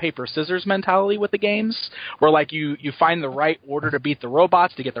like rock, paper, scissors mentality with the games, where like you find the right order to beat the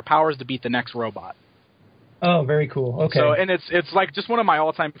robots to get their powers to beat the next robot. Oh, very cool. Okay. So, and it's like just one of my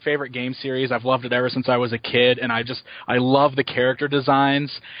all-time favorite game series. I've loved it ever since I was a kid, and I love the character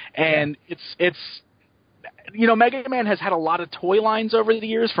designs. And it's you know, Mega Man has had a lot of toy lines over the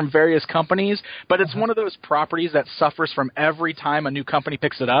years from various companies, but it's one of those properties that suffers from every time a new company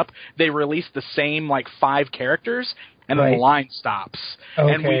picks it up, they release the same like 5 characters, and then the line stops.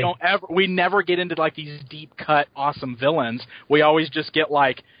 Okay. And we never get into like these deep cut awesome villains. We always just get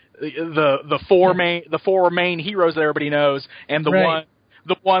like the four main heroes that everybody knows, and the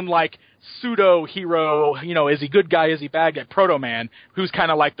one like pseudo hero, you know, is he good guy, is he bad guy, Proto Man, who's kind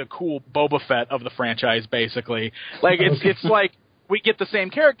of like the cool Boba Fett of the franchise, basically. Like it's like we get the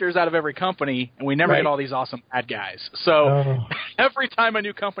same characters out of every company, and we never get all these awesome bad guys. So every time a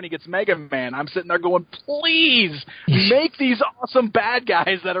new company gets Mega Man, I'm sitting there going, please make these awesome bad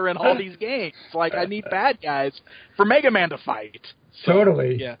guys that are in all these games. Like I need bad guys for Mega Man to fight. So,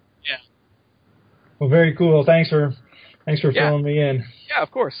 totally. Yeah. Well, very cool. Thanks for filling me in. Yeah,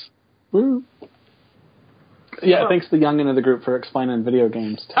 of course. Woo. Yeah, thanks to the youngin of the group for explaining video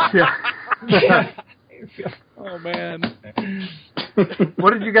games. Oh, man.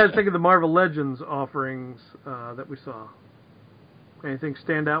 What did you guys think of the Marvel Legends offerings that we saw? Anything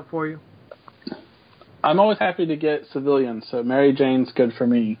stand out for you? I'm always happy to get civilians, so Mary Jane's good for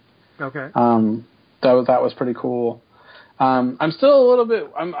me. Okay. That was pretty cool. I'm still a little bit.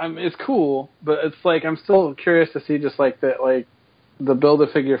 It's cool, but it's like I'm still curious to see just like that, like the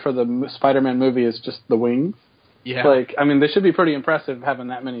Build-A-Figure for the Spider-Man movie is just the wings. Yeah. Like, I mean, they should be pretty impressive having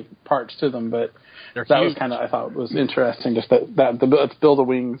that many parts to them, but They're that huge. was kind of, I thought was interesting, just that it's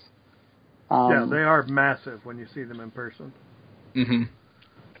Build-A-Wings. Yeah, they are massive when you see them in person. Mm-hmm.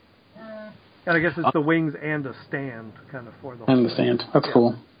 And I guess it's the wings and a stand kind of for the whole And the stand. That's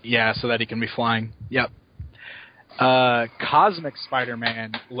cool. Yeah, so that he can be flying. Yep. Cosmic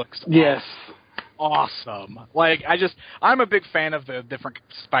Spider-Man looks awesome. Like, I'm a big fan of the different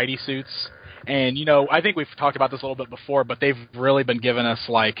Spidey suits. And, you know, I think we've talked about this a little bit before, but they've really been giving us,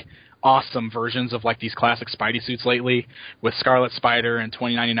 like, awesome versions of, like, these classic Spidey suits lately with Scarlet Spider and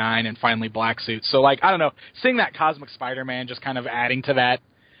 2099 and finally Black Suit. So, like, I don't know, seeing that Cosmic Spider-Man just kind of adding to that,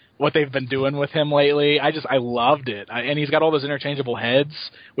 what they've been doing with him lately, I loved it. And he's got all those interchangeable heads,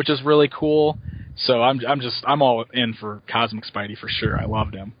 which is really cool. So I'm all in for Cosmic Spidey for sure. I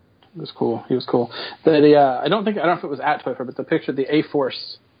loved him. He was cool. I don't know if it was at Toy Fair, but the picture of the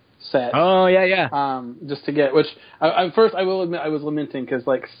A-Force set. Oh yeah. Just to get, which first I will admit I was lamenting because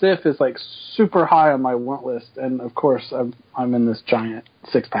like Sif is like super high on my want list, and of course I'm in this giant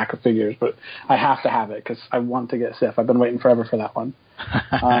 6-pack of figures, but I have to have it because I want to get Sif. I've been waiting forever for that one.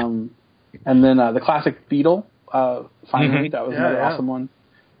 And then the classic Beetle, finally, that was another awesome one.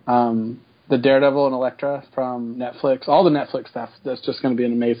 The Daredevil and Elektra from Netflix, all the Netflix stuff. That's just going to be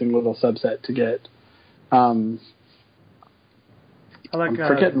an amazing little subset to get. I like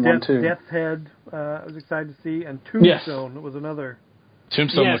one too. Death's Head. I was excited to see, and Tombstone was another.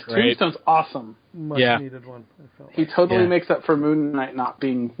 Tombstone was great. Tombstone's awesome. Much needed one. I felt he totally makes up for Moon Knight not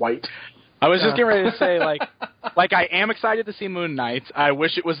being white. I was just getting ready to say, like I am excited to see Moon Knight. I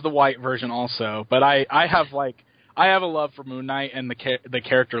wish it was the white version also, but I have a love for Moon Knight and the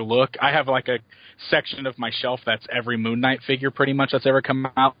character look. I have like a section of my shelf that's every Moon Knight figure pretty much that's ever come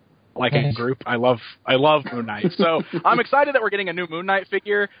out, like a group. I love Moon Knight. So I'm excited that we're getting a new Moon Knight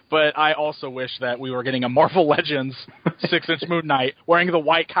figure, but I also wish that we were getting a Marvel Legends 6-inch Moon Knight wearing the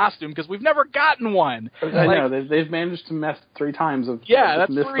white costume because we've never gotten one. I know they've managed to mess 3 times.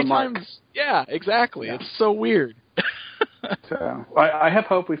 That's 3 times. Yeah, exactly. Yeah. It's so weird. So I have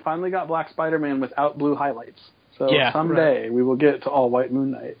hope we finally got Black Spider-Man without blue highlights. So someday we will get to all white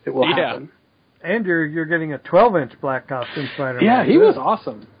Moon Knight. It will happen. And you're getting a 12-inch black costume Spider-Man. Yeah, he was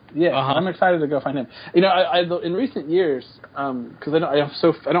awesome. Yeah, I'm excited to go find him. You know, I in recent years, because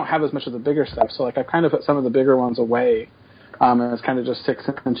I don't have as much of the bigger stuff, so like I've kind of put some of the bigger ones away, and it's kind of just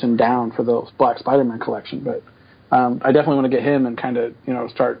 6-inch and down for the Black Spider-Man collection. But I definitely want to get him and kind of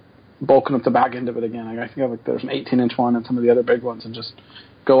start bulking up the back end of it again. I think there's an 18-inch one and some of the other big ones, and just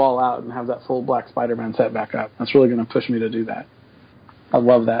go all out and have that full Black Spider-Man set back up. That's really going to push me to do that. I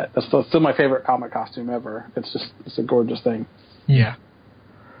love that. That's still my favorite comic costume ever. It's a gorgeous thing. Yeah.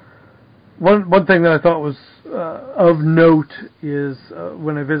 One thing that I thought was of note is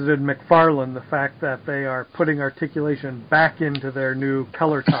when I visited McFarlane, the fact that they are putting articulation back into their new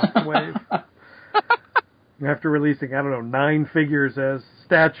color top wave. After releasing, 9 figures as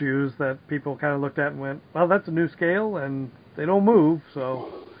statues that people kind of looked at and went, well, that's a new scale, and they don't move,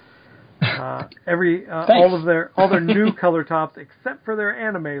 so all their new color tops, except for their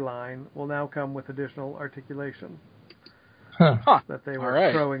anime line, will now come with additional articulation that they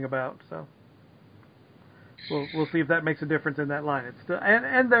were throwing about. So we'll see if that makes a difference in that line. It's still,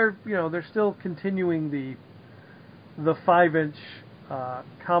 and they're still continuing the 5-inch not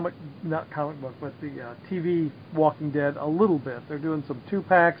comic book, but the TV Walking Dead a little bit. They're doing some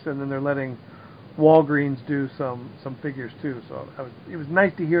 2-packs, and then they're letting Walgreens do some figures too. So it was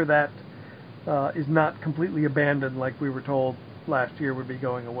nice to hear that is not completely abandoned like we were told last year would be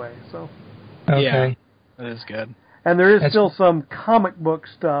going away. So yeah, that is good. And there is still some comic book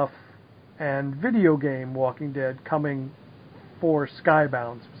stuff and video game Walking Dead coming for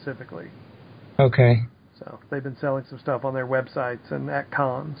Skybound specifically. Okay. So they've been selling some stuff on their websites and at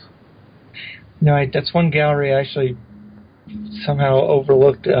cons. No, that's one gallery I actually somehow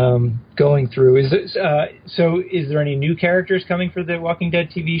overlooked going through. Is there any new characters coming for the Walking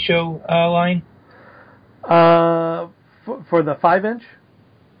Dead TV show line? For the 5-inch?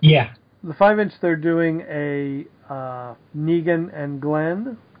 Yeah. The 5-inch, they're doing a Negan and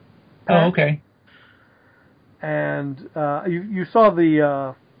Glenn pack. Oh, okay. And you saw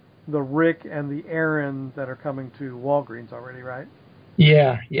the Rick and the Aaron that are coming to Walgreens already, right?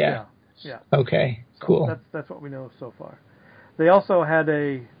 Yeah. Okay, cool. So that's what we know so far. They also had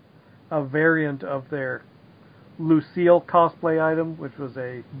a variant of their Lucille cosplay item, which was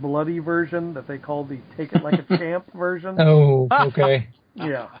a bloody version that they called the Take It Like a Champ version. Oh, okay.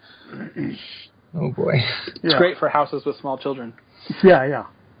 Yeah. Oh, boy. It's great for houses with small children. Yeah.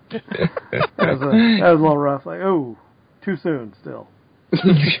 That was a little rough. Like, too soon still.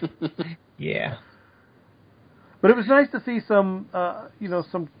 Yeah. But it was nice to see some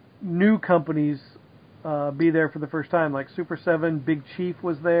new companies be there for the first time. Like Super 7, Big Chief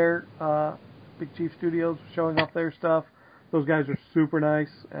was there. Big Chief Studios showing off their stuff. Those guys are super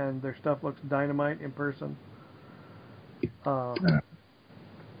nice, and their stuff looks dynamite in person. Trying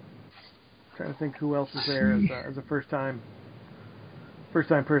to think who else was there as a first time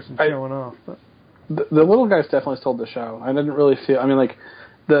person showing off. But the little guys definitely stole the show. I didn't really feel.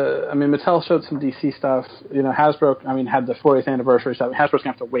 Mattel showed some DC stuff. Hasbro, had the 40th anniversary stuff. Hasbro's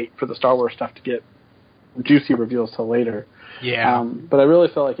gonna have to wait for the Star Wars stuff to get juicy reveals till later. Yeah. But I really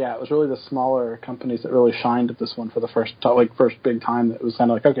feel like it was really the smaller companies that really shined at this one for the first big time. That was kind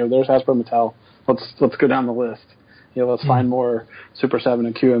of like, okay, there's Hasbro, Mattel. Let's go down the list. Let's find more Super 7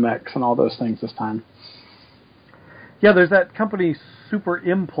 and QMX and all those things this time. Yeah, there's that company Super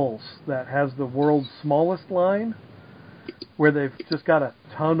Impulse that has the world's smallest line, where they've just got a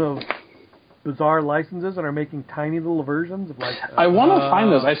ton of bizarre licenses and are making tiny little versions of I want to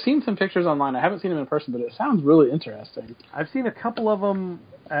find those. I've seen some pictures online. I haven't seen them in person, but it sounds really interesting. I've seen a couple of them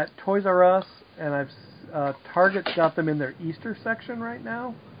at Toys R Us, and Target's got them in their Easter section right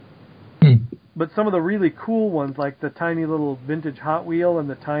now. But some of the really cool ones, like the tiny little vintage Hot Wheel and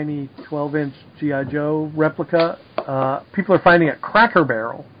the tiny 12-inch G.I. Joe replica, people are finding at Cracker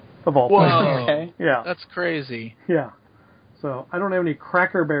Barrel, of all places. Whoa. Okay. Yeah. That's crazy. Yeah. So I don't have any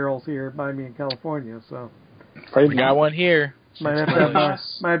Cracker Barrels here by me in California, so We got one here. might have to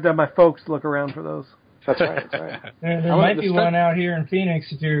have my folks look around for those. That's right. There might be one out here in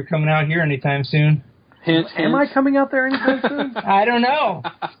Phoenix if you're coming out here anytime soon. Hint. Am I coming out there anytime soon? I don't know.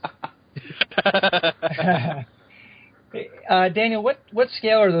 Daniel, what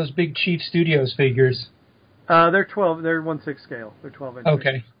scale are those Big Chief Studios figures? They're 12. They're 1/6 scale. They're 12 inches.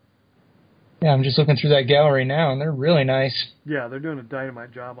 Okay. Yeah, I'm just looking through that gallery now, and they're really nice. Yeah, they're doing a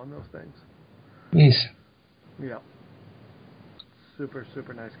dynamite job on those things. Jeez. Yeah. Super,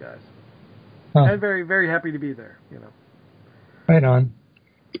 super nice guys. Huh. And very, very happy to be there. Right on.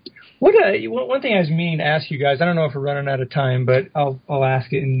 One thing I was meaning to ask you guys, I don't know if we're running out of time, but I'll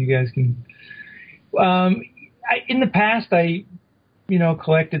ask it and you guys can. In the past, I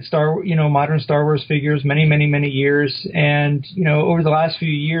collected modern Star Wars figures many, many, many years. And, over the last few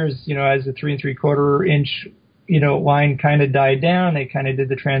years, as the 3 3/4 inch, line kind of died down, they kind of did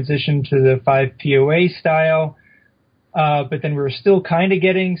the transition to the 5 POA style. But then we were still kind of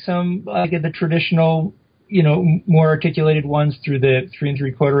getting some, the traditional, more articulated ones through the 3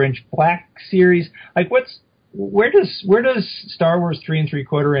 3/4 inch Black series. Like, where does Star Wars 3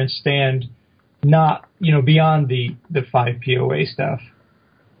 3/4 inch stand? Not, beyond the 5 POA stuff.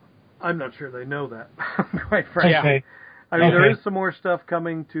 I'm not sure they know that, quite frankly. Okay. I mean, there is some more stuff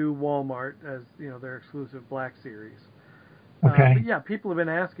coming to Walmart as, their exclusive Black series. Okay. But yeah, people have been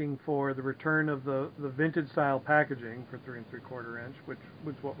asking for the return of the vintage style packaging for 3 3/4 inch, which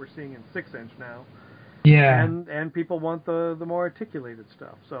was what we're seeing in 6 inch now. Yeah. And people want the more articulated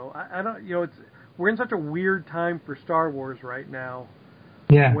stuff. So I don't, we're in such a weird time for Star Wars right now.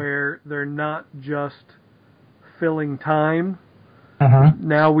 Yeah. Where they're not just filling time. Uh-huh.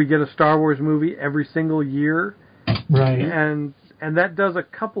 Now we get a Star Wars movie every single year. Right. And that does a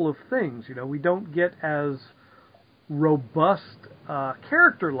couple of things. We don't get as robust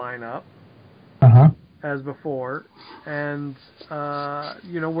character lineup as before, and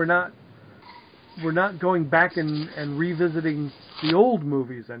we're not going back and revisiting the old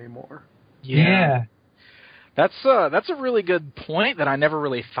movies anymore. Yeah. That's a really good point that I never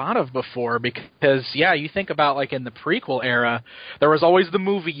really thought of before, because you think about, like, in the prequel era, there was always the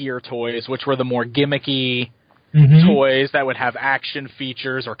movie year toys, which were the more gimmicky toys that would have action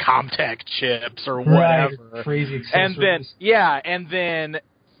features or Comtech chips or whatever. Right. Crazy accessories. And then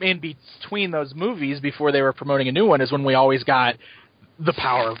in between those movies, before they were promoting a new one, is when we always got the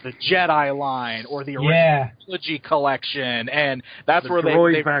Power of the Jedi line or the original trilogy collection, and that's where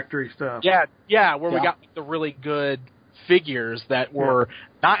Droid Factory stuff. Where we got the really good figures that were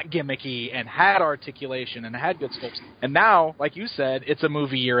not gimmicky and had articulation and had good sculpts. And now, like you said, it's a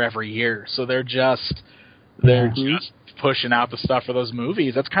movie year every year, so they're just pushing out the stuff for those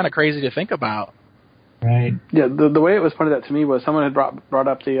movies. That's kind of crazy to think about. Right. Yeah, the way it was pointed out to me was someone had brought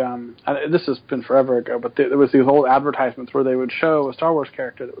up the this has been forever ago, but there was these old advertisements where they would show a Star Wars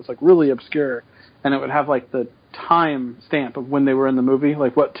character that was like really obscure, and it would have like the time stamp of when they were in the movie,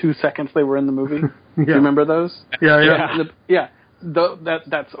 like what 2 seconds they were in the movie. Do you remember those? Yeah.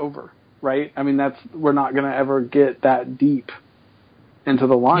 That's over, right? I mean, we're not going to ever get that deep into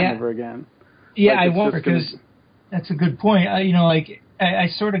the line ever again. Yeah, I won't, because that's a good point. I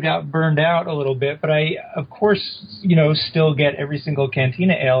sort of got burned out a little bit, but I, of course, still get every single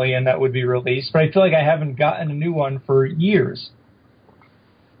Cantina alien that would be released, but I feel like I haven't gotten a new one for years.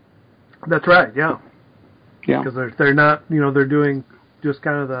 That's right, yeah. Yeah. Because they're not, they're doing just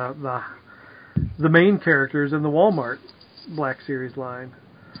kind of the main characters in the Walmart Black Series line.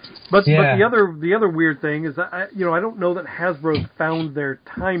 But the other weird thing is that I don't know that Hasbro's found their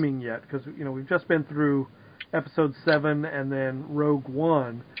timing yet, because we've just been through Episode 7 and then Rogue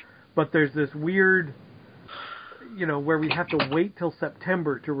One, but there's this weird, where we have to wait till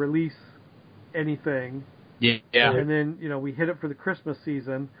September to release anything. Yeah. And then, we hit it for the Christmas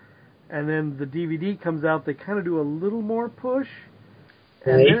season, and then the DVD comes out, they kind of do a little more push,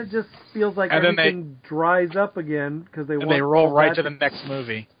 and then it just feels like everything dries up again, because they roll right to the next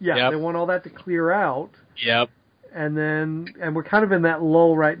movie. Yeah, They want all that to clear out. Yep. And we're kind of in that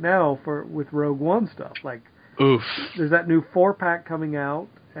lull right now with Rogue One stuff, like. Oof. There's that new 4-pack coming out,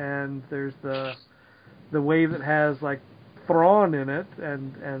 and there's the wave that has like Thrawn in it,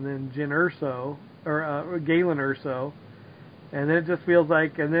 and then Jyn Erso or Galen Erso, and then it just feels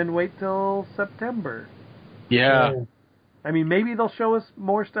like, and then wait till September. Yeah. I mean, maybe they'll show us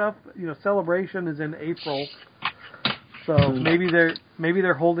more stuff. Celebration is in April, so maybe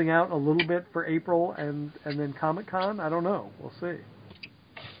they're holding out a little bit for April and then Comic-Con. I don't know. We'll see.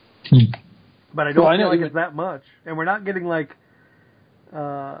 But I don't feel like it's that much. And we're not getting like,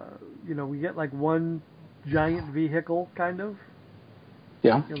 we get like one giant vehicle, kind of.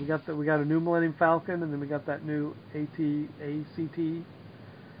 Yeah. We got a new Millennium Falcon, and then we got that new ACT.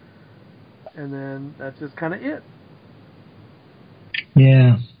 And then that's just kind of it.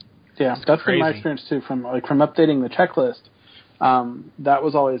 Yeah. Yeah, that's been my experience too. From updating the checklist, that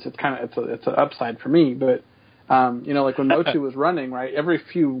was always it's an upside for me. But like when Motu was running, right, every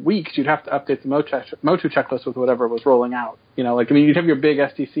few weeks you'd have to update the Motu checklist with whatever was rolling out. You'd have your big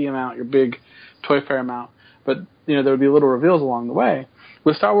STC amount, your big Toy Fair amount, but there would be little reveals along the way.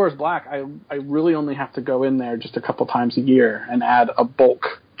 With Star Wars Black, I really only have to go in there just a couple times a year and add a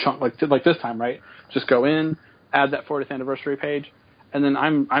bulk chunk like this time, right? Just go in, add that 40th anniversary page, and then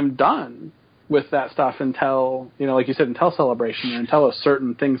I'm done with that stuff until, like you said, until Celebration or until a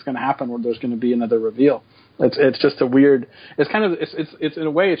certain thing's going to happen where there's going to be another reveal. It's just a weird. It's kind of it's in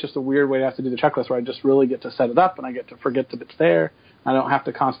a way it's just a weird way to have to do the checklist where I just really get to set it up and I get to forget that it's there. I don't have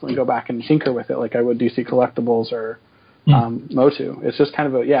to constantly go back and tinker with it like I would DC Collectibles or Motu. It's just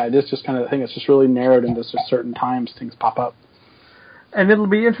kind of it is just kind of the thing. It's just really narrowed into just certain times things pop up. And it'll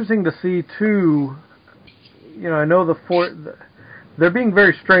be interesting to see too. I know they're being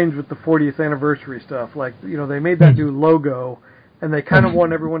very strange with the 40th anniversary stuff. Like they made that new logo, and they kind of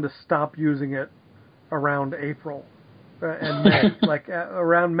want everyone to stop using it around April and May. Like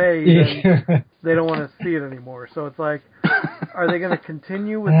around May, then they don't want to see it anymore. So it's like, are they going to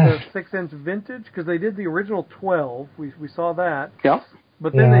continue with the 6-inch vintage? Because they did the original 12. We saw that. Yeah.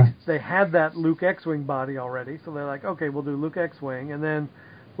 But then they had that Luke X-Wing body already, so they're like, okay, we'll do Luke X-Wing, and then,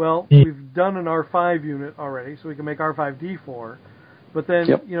 we've done an R5 unit already, so we can make R5D4. But then,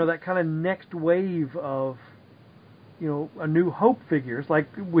 that kind of next wave of, A New Hope figures,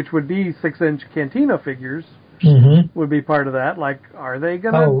 which would be 6-inch Cantina figures, would be part of that. Like, are they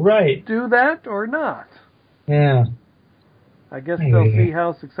going to do that or not? Yeah. I guess they'll see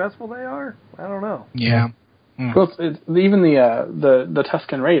how successful they are. I don't know. Yeah. Well, even the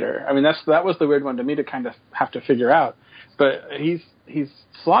Tusken Raider. I mean, that was the weird one to me to kind of have to figure out. But he's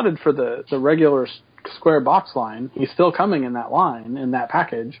slotted for the regular square box line. He's still coming in that line, in that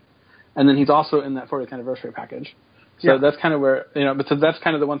package, and then he's also in that 40th anniversary package. So that's kind of where but so that's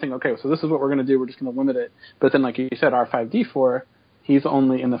kind of the one thing. Okay, so this is what we're going to do. We're just going to limit it. But then, like you said, R5D4, he's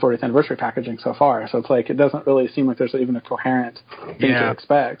only in the 40th anniversary packaging so far. So it's like it doesn't really seem like there's even a coherent thing to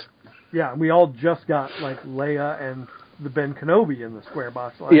expect. Yeah, we all just got like Leia and the Ben Kenobi in the square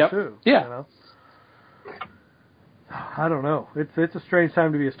box line too. Yeah. I don't know. It's a strange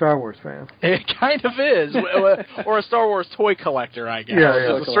time to be a Star Wars fan. It kind of is, or a Star Wars toy collector, I guess. Yeah,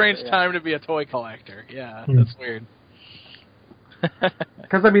 it's a strange time to be a toy collector. Yeah, that's weird.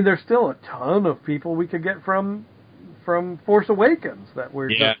 Because there's still a ton of people we could get from Force Awakens that we're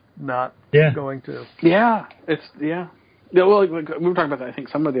just not going to. Yeah, well, we were talking about that, I think,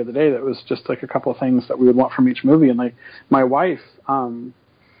 somewhere the other day. That was just like a couple of things that we would want from each movie. And like my wife,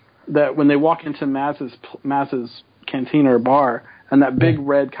 that when they walk into Maz's cantina or bar, and that big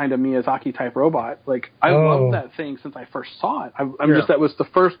red kind of Miyazaki type robot, like I love that thing since I first saw it. That was the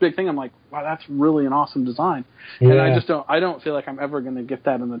first big thing. I'm like, wow, that's really an awesome design. Yeah. And I don't feel like I'm ever going to get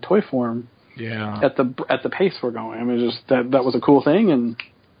that in the toy form. Yeah. At the pace we're going. I mean, just that was a cool thing, and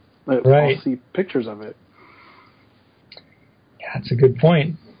I'll see pictures of it. Yeah, that's a good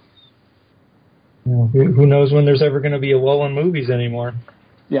point. Who knows when there's ever going to be a lull in movies anymore?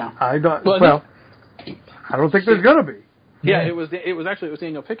 Yeah, I don't. Well, I don't think there's going to be. Yeah, it was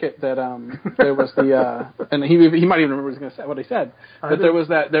Daniel Pickett that there was the and he might even remember what he said. But there was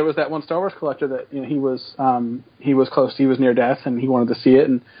that one Star Wars collector that he was close, he was near death, and he wanted to see it,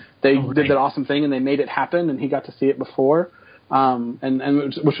 and they did that awesome thing, and they made it happen, and he got to see it before,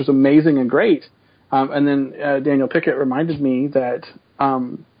 which was amazing and great. And then Daniel Pickett reminded me that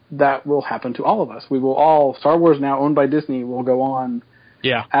that will happen to all of us. We will all, Star Wars now owned by Disney, will go on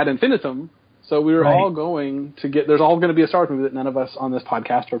ad infinitum. So we were all going to there's all going to be a Star Wars movie that none of us on this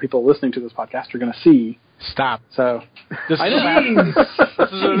podcast or people listening to this podcast are going to see. Stop. So this is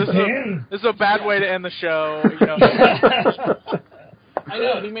a bad way to end the show. I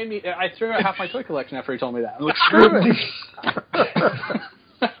know. He made me. I threw out half my toy collection after he told me that. I'm like, screw it.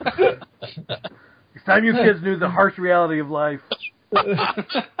 It's time you kids knew the harsh reality of life.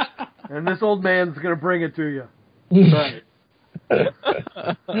 And this old man's going to bring it to you. Right.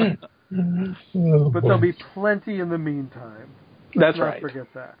 But there'll be plenty in the meantime. That's right. Don't forget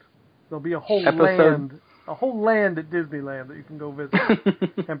that. There'll be a whole land at Disneyland that you can go visit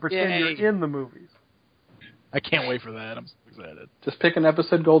and pretend you're in the movies. I can't wait for that. I'm so excited. Just pick an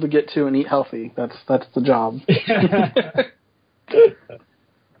episode goal to get to and eat healthy. That's the job. That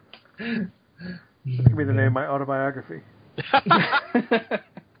could be the name of my autobiography.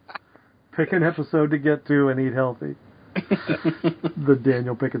 Pick an episode to get to and eat healthy. The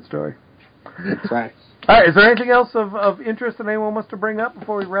Daniel Pickett story. That's right. All right. Is there anything else of interest that anyone wants to bring up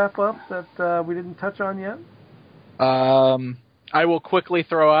before we wrap up that we didn't touch on yet? I will quickly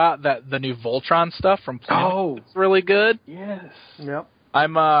throw out that the new Voltron stuff from Planet is really good. Yes. Yep.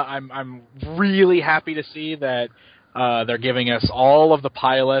 I'm really happy to see that they're giving us all of the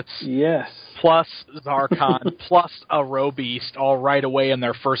pilots. Yes. Plus Zarkon, plus a Robeast, all right away in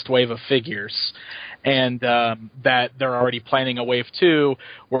their first wave of figures. And that they're already planning a wave 2,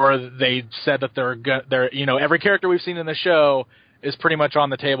 where they said that they're every character we've seen in the show, is pretty much on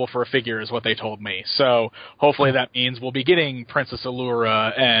the table for a figure, is what they told me. So hopefully that means we'll be getting Princess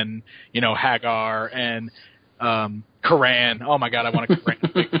Allura and, Hagar and Karan. Oh my God, I want a Karan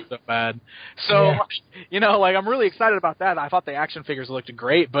figure so bad. So, I'm really excited about that. I thought the action figures looked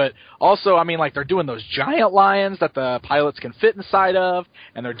great, but also, they're doing those giant lions that the pilots can fit inside of,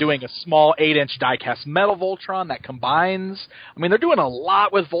 and they're doing a small 8-inch die-cast metal Voltron that combines. They're doing a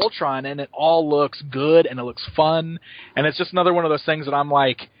lot with Voltron, and it all looks good, and it looks fun, and it's just another one of those things that I'm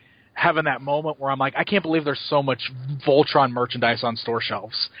like, having that moment where I'm like, I can't believe there's so much Voltron merchandise on store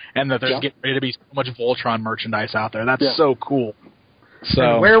shelves, and that there's getting ready to be so much Voltron merchandise out there. That's so cool. So,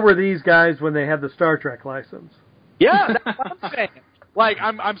 and where were these guys when they had the Star Trek license? Yeah, that's what I'm saying.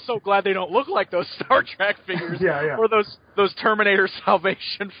 I'm so glad they don't look like those Star Trek figures or those Terminator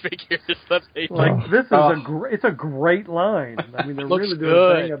Salvation figures that they do. This is it's a great line. They're really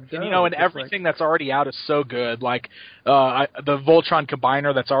doing a bang-up job. And everything that's already out is so good. The Voltron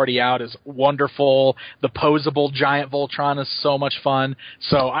Combiner that's already out is wonderful. The posable giant Voltron is so much fun.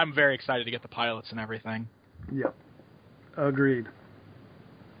 So I'm very excited to get the pilots and everything. Yep. Agreed.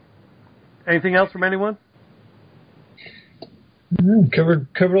 Anything else from anyone? Covered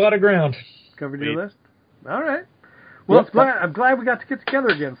a lot of ground. Covered your list? All right. Well, I'm glad we got to get together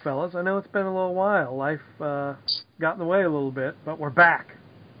again, fellas. I know it's been a little while. Life got in the way a little bit, but we're back.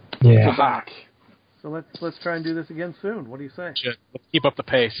 Yeah. We're back. So let's try and do this again soon. What do you say? Let's keep up the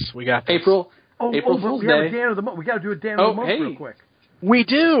pace. We got this. April Fool's Day. Dan of the month. We got to do a Dan of the month real quick. We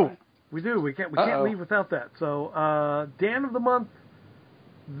do. We do. We can't leave without that. So Dan of the month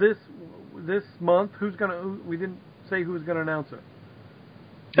this month. We didn't say who's going to announce it.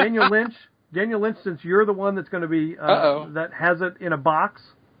 Daniel Lynch. Daniel Lynch, since you're the one that's going to be that has it in a box,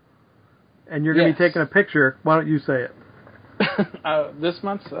 and you're going to be taking a picture, why don't you say it? This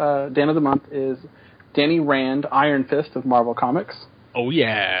month's Dan of the Month is Danny Rand, Iron Fist of Marvel Comics. Oh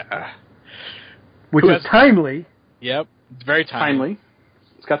yeah, which is timely. Yep, it's very timely.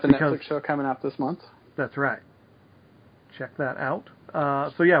 It's got the Netflix show coming out this month. That's right. Check that out.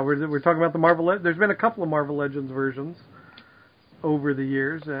 We're talking about the Marvel. There's been a couple of Marvel Legends versions over the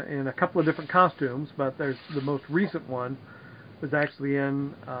years in a couple of different costumes, but there's the most recent one was actually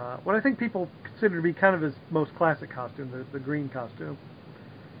in what I think people consider to be kind of his most classic costume, the green costume.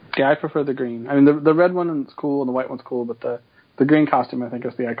 Yeah, I prefer the green. The red one is cool and the white one's cool, but the green costume I think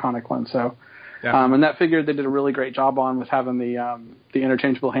is the iconic one. So, and that figure they did a really great job on with having the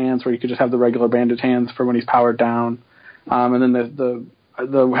interchangeable hands where you could just have the regular bandage hands for when he's powered down. And then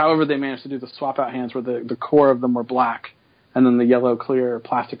the however they managed to do the swap out hands where the core of them were black and then the yellow clear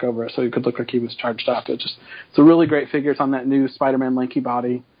plastic over it so it could look like he was charged up. It's a really great figure. It's on that new Spider-Man lanky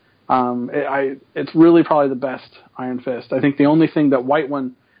body. It's really probably the best Iron Fist. I think the only thing, that white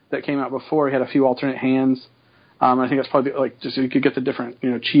one that came out before, he had a few alternate hands. I think that's probably just so you could get the different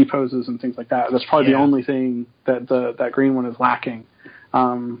chi poses and things like that. That's probably the only thing that that green one is lacking.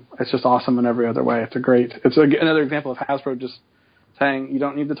 It's just awesome in every other way. It's another example of Hasbro just saying, you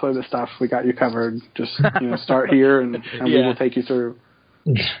don't need to toy this stuff. We got you covered. Just start here and we will take you through.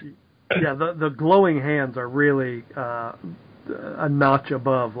 Yeah, the glowing hands are really a notch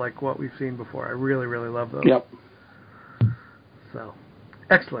above like what we've seen before. I really, really love those. Yep. So,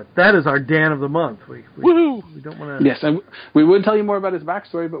 excellent. That is our Dan of the month. We don't want to. Yes, and we would tell you more about his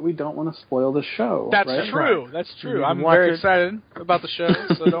backstory, but we don't want to spoil the show. That's right? true. That's true. I'm very excited about the show,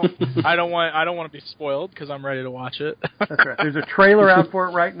 so I don't want to be spoiled because I'm ready to watch it. That's right. There's a trailer out for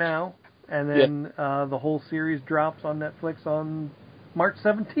it right now, and then the whole series drops on Netflix on March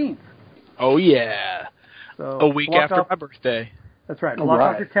 17th. Oh yeah. So a week after my birthday. That's right. Block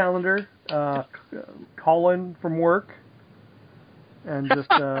off your calendar. Call in from work. And just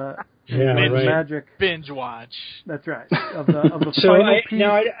magic binge watch. That's right. Of the final piece,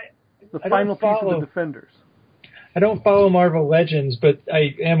 the final piece of the Defenders. I don't follow Marvel Legends, but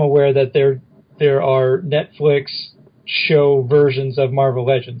I am aware that there are Netflix show versions of Marvel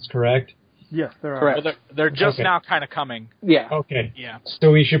Legends. Correct? Yes, there are. Correct. Well, they're just now kind of coming. Yeah. Okay. Yeah.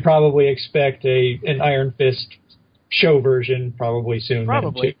 So we should probably expect an Iron Fist show version probably soon.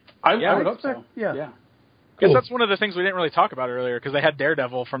 Probably. I would hope so. Yeah. Because that's one of the things we didn't really talk about earlier, because they had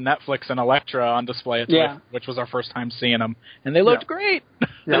Daredevil from Netflix and Elektra on display at TIFF, which was our first time seeing them, and they looked great.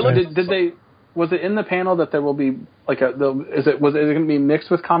 Was it in the panel that there will be was it going to be mixed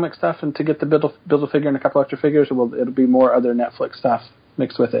with comic stuff and to get the build a figure and a couple extra figures, or will it'll be more other Netflix stuff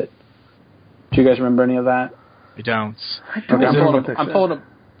mixed with it? Do you guys remember any of that? I don't.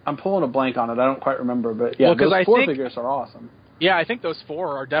 I'm pulling a blank on it. I don't quite remember, but those four figures are awesome. Yeah, I think those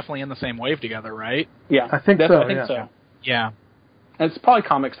four are definitely in the same wave together, right? Yeah, I think so. Yeah. And it's probably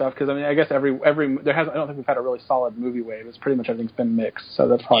comic stuff because I guess every there has I don't think we've had a really solid movie wave. It's pretty much everything's been mixed, so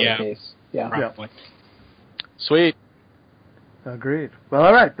that's probably the case. Yeah. Probably. Sweet. Agreed. Well,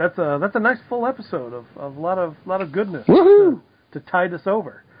 all right. That's a nice full episode of a lot of goodness to tide us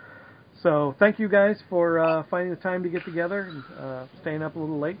over. So thank you guys for finding the time to get together and staying up a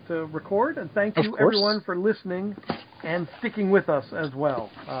little late to record. And thank you everyone for listening and sticking with us as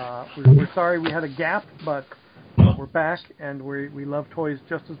well. We're sorry we had a gap, but we're back and we love toys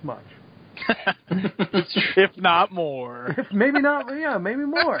just as much. If not more. Maybe not. Yeah, maybe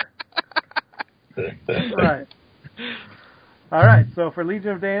more. Right. All right. So for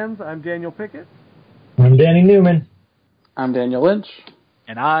Legion of Dans, I'm Daniel Pickett. I'm Danny Newman. I'm Daniel Lynch.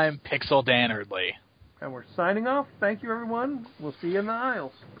 And I'm Pixel Dan Erdley. And we're signing off. Thank you, everyone. We'll see you in the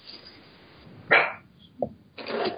aisles.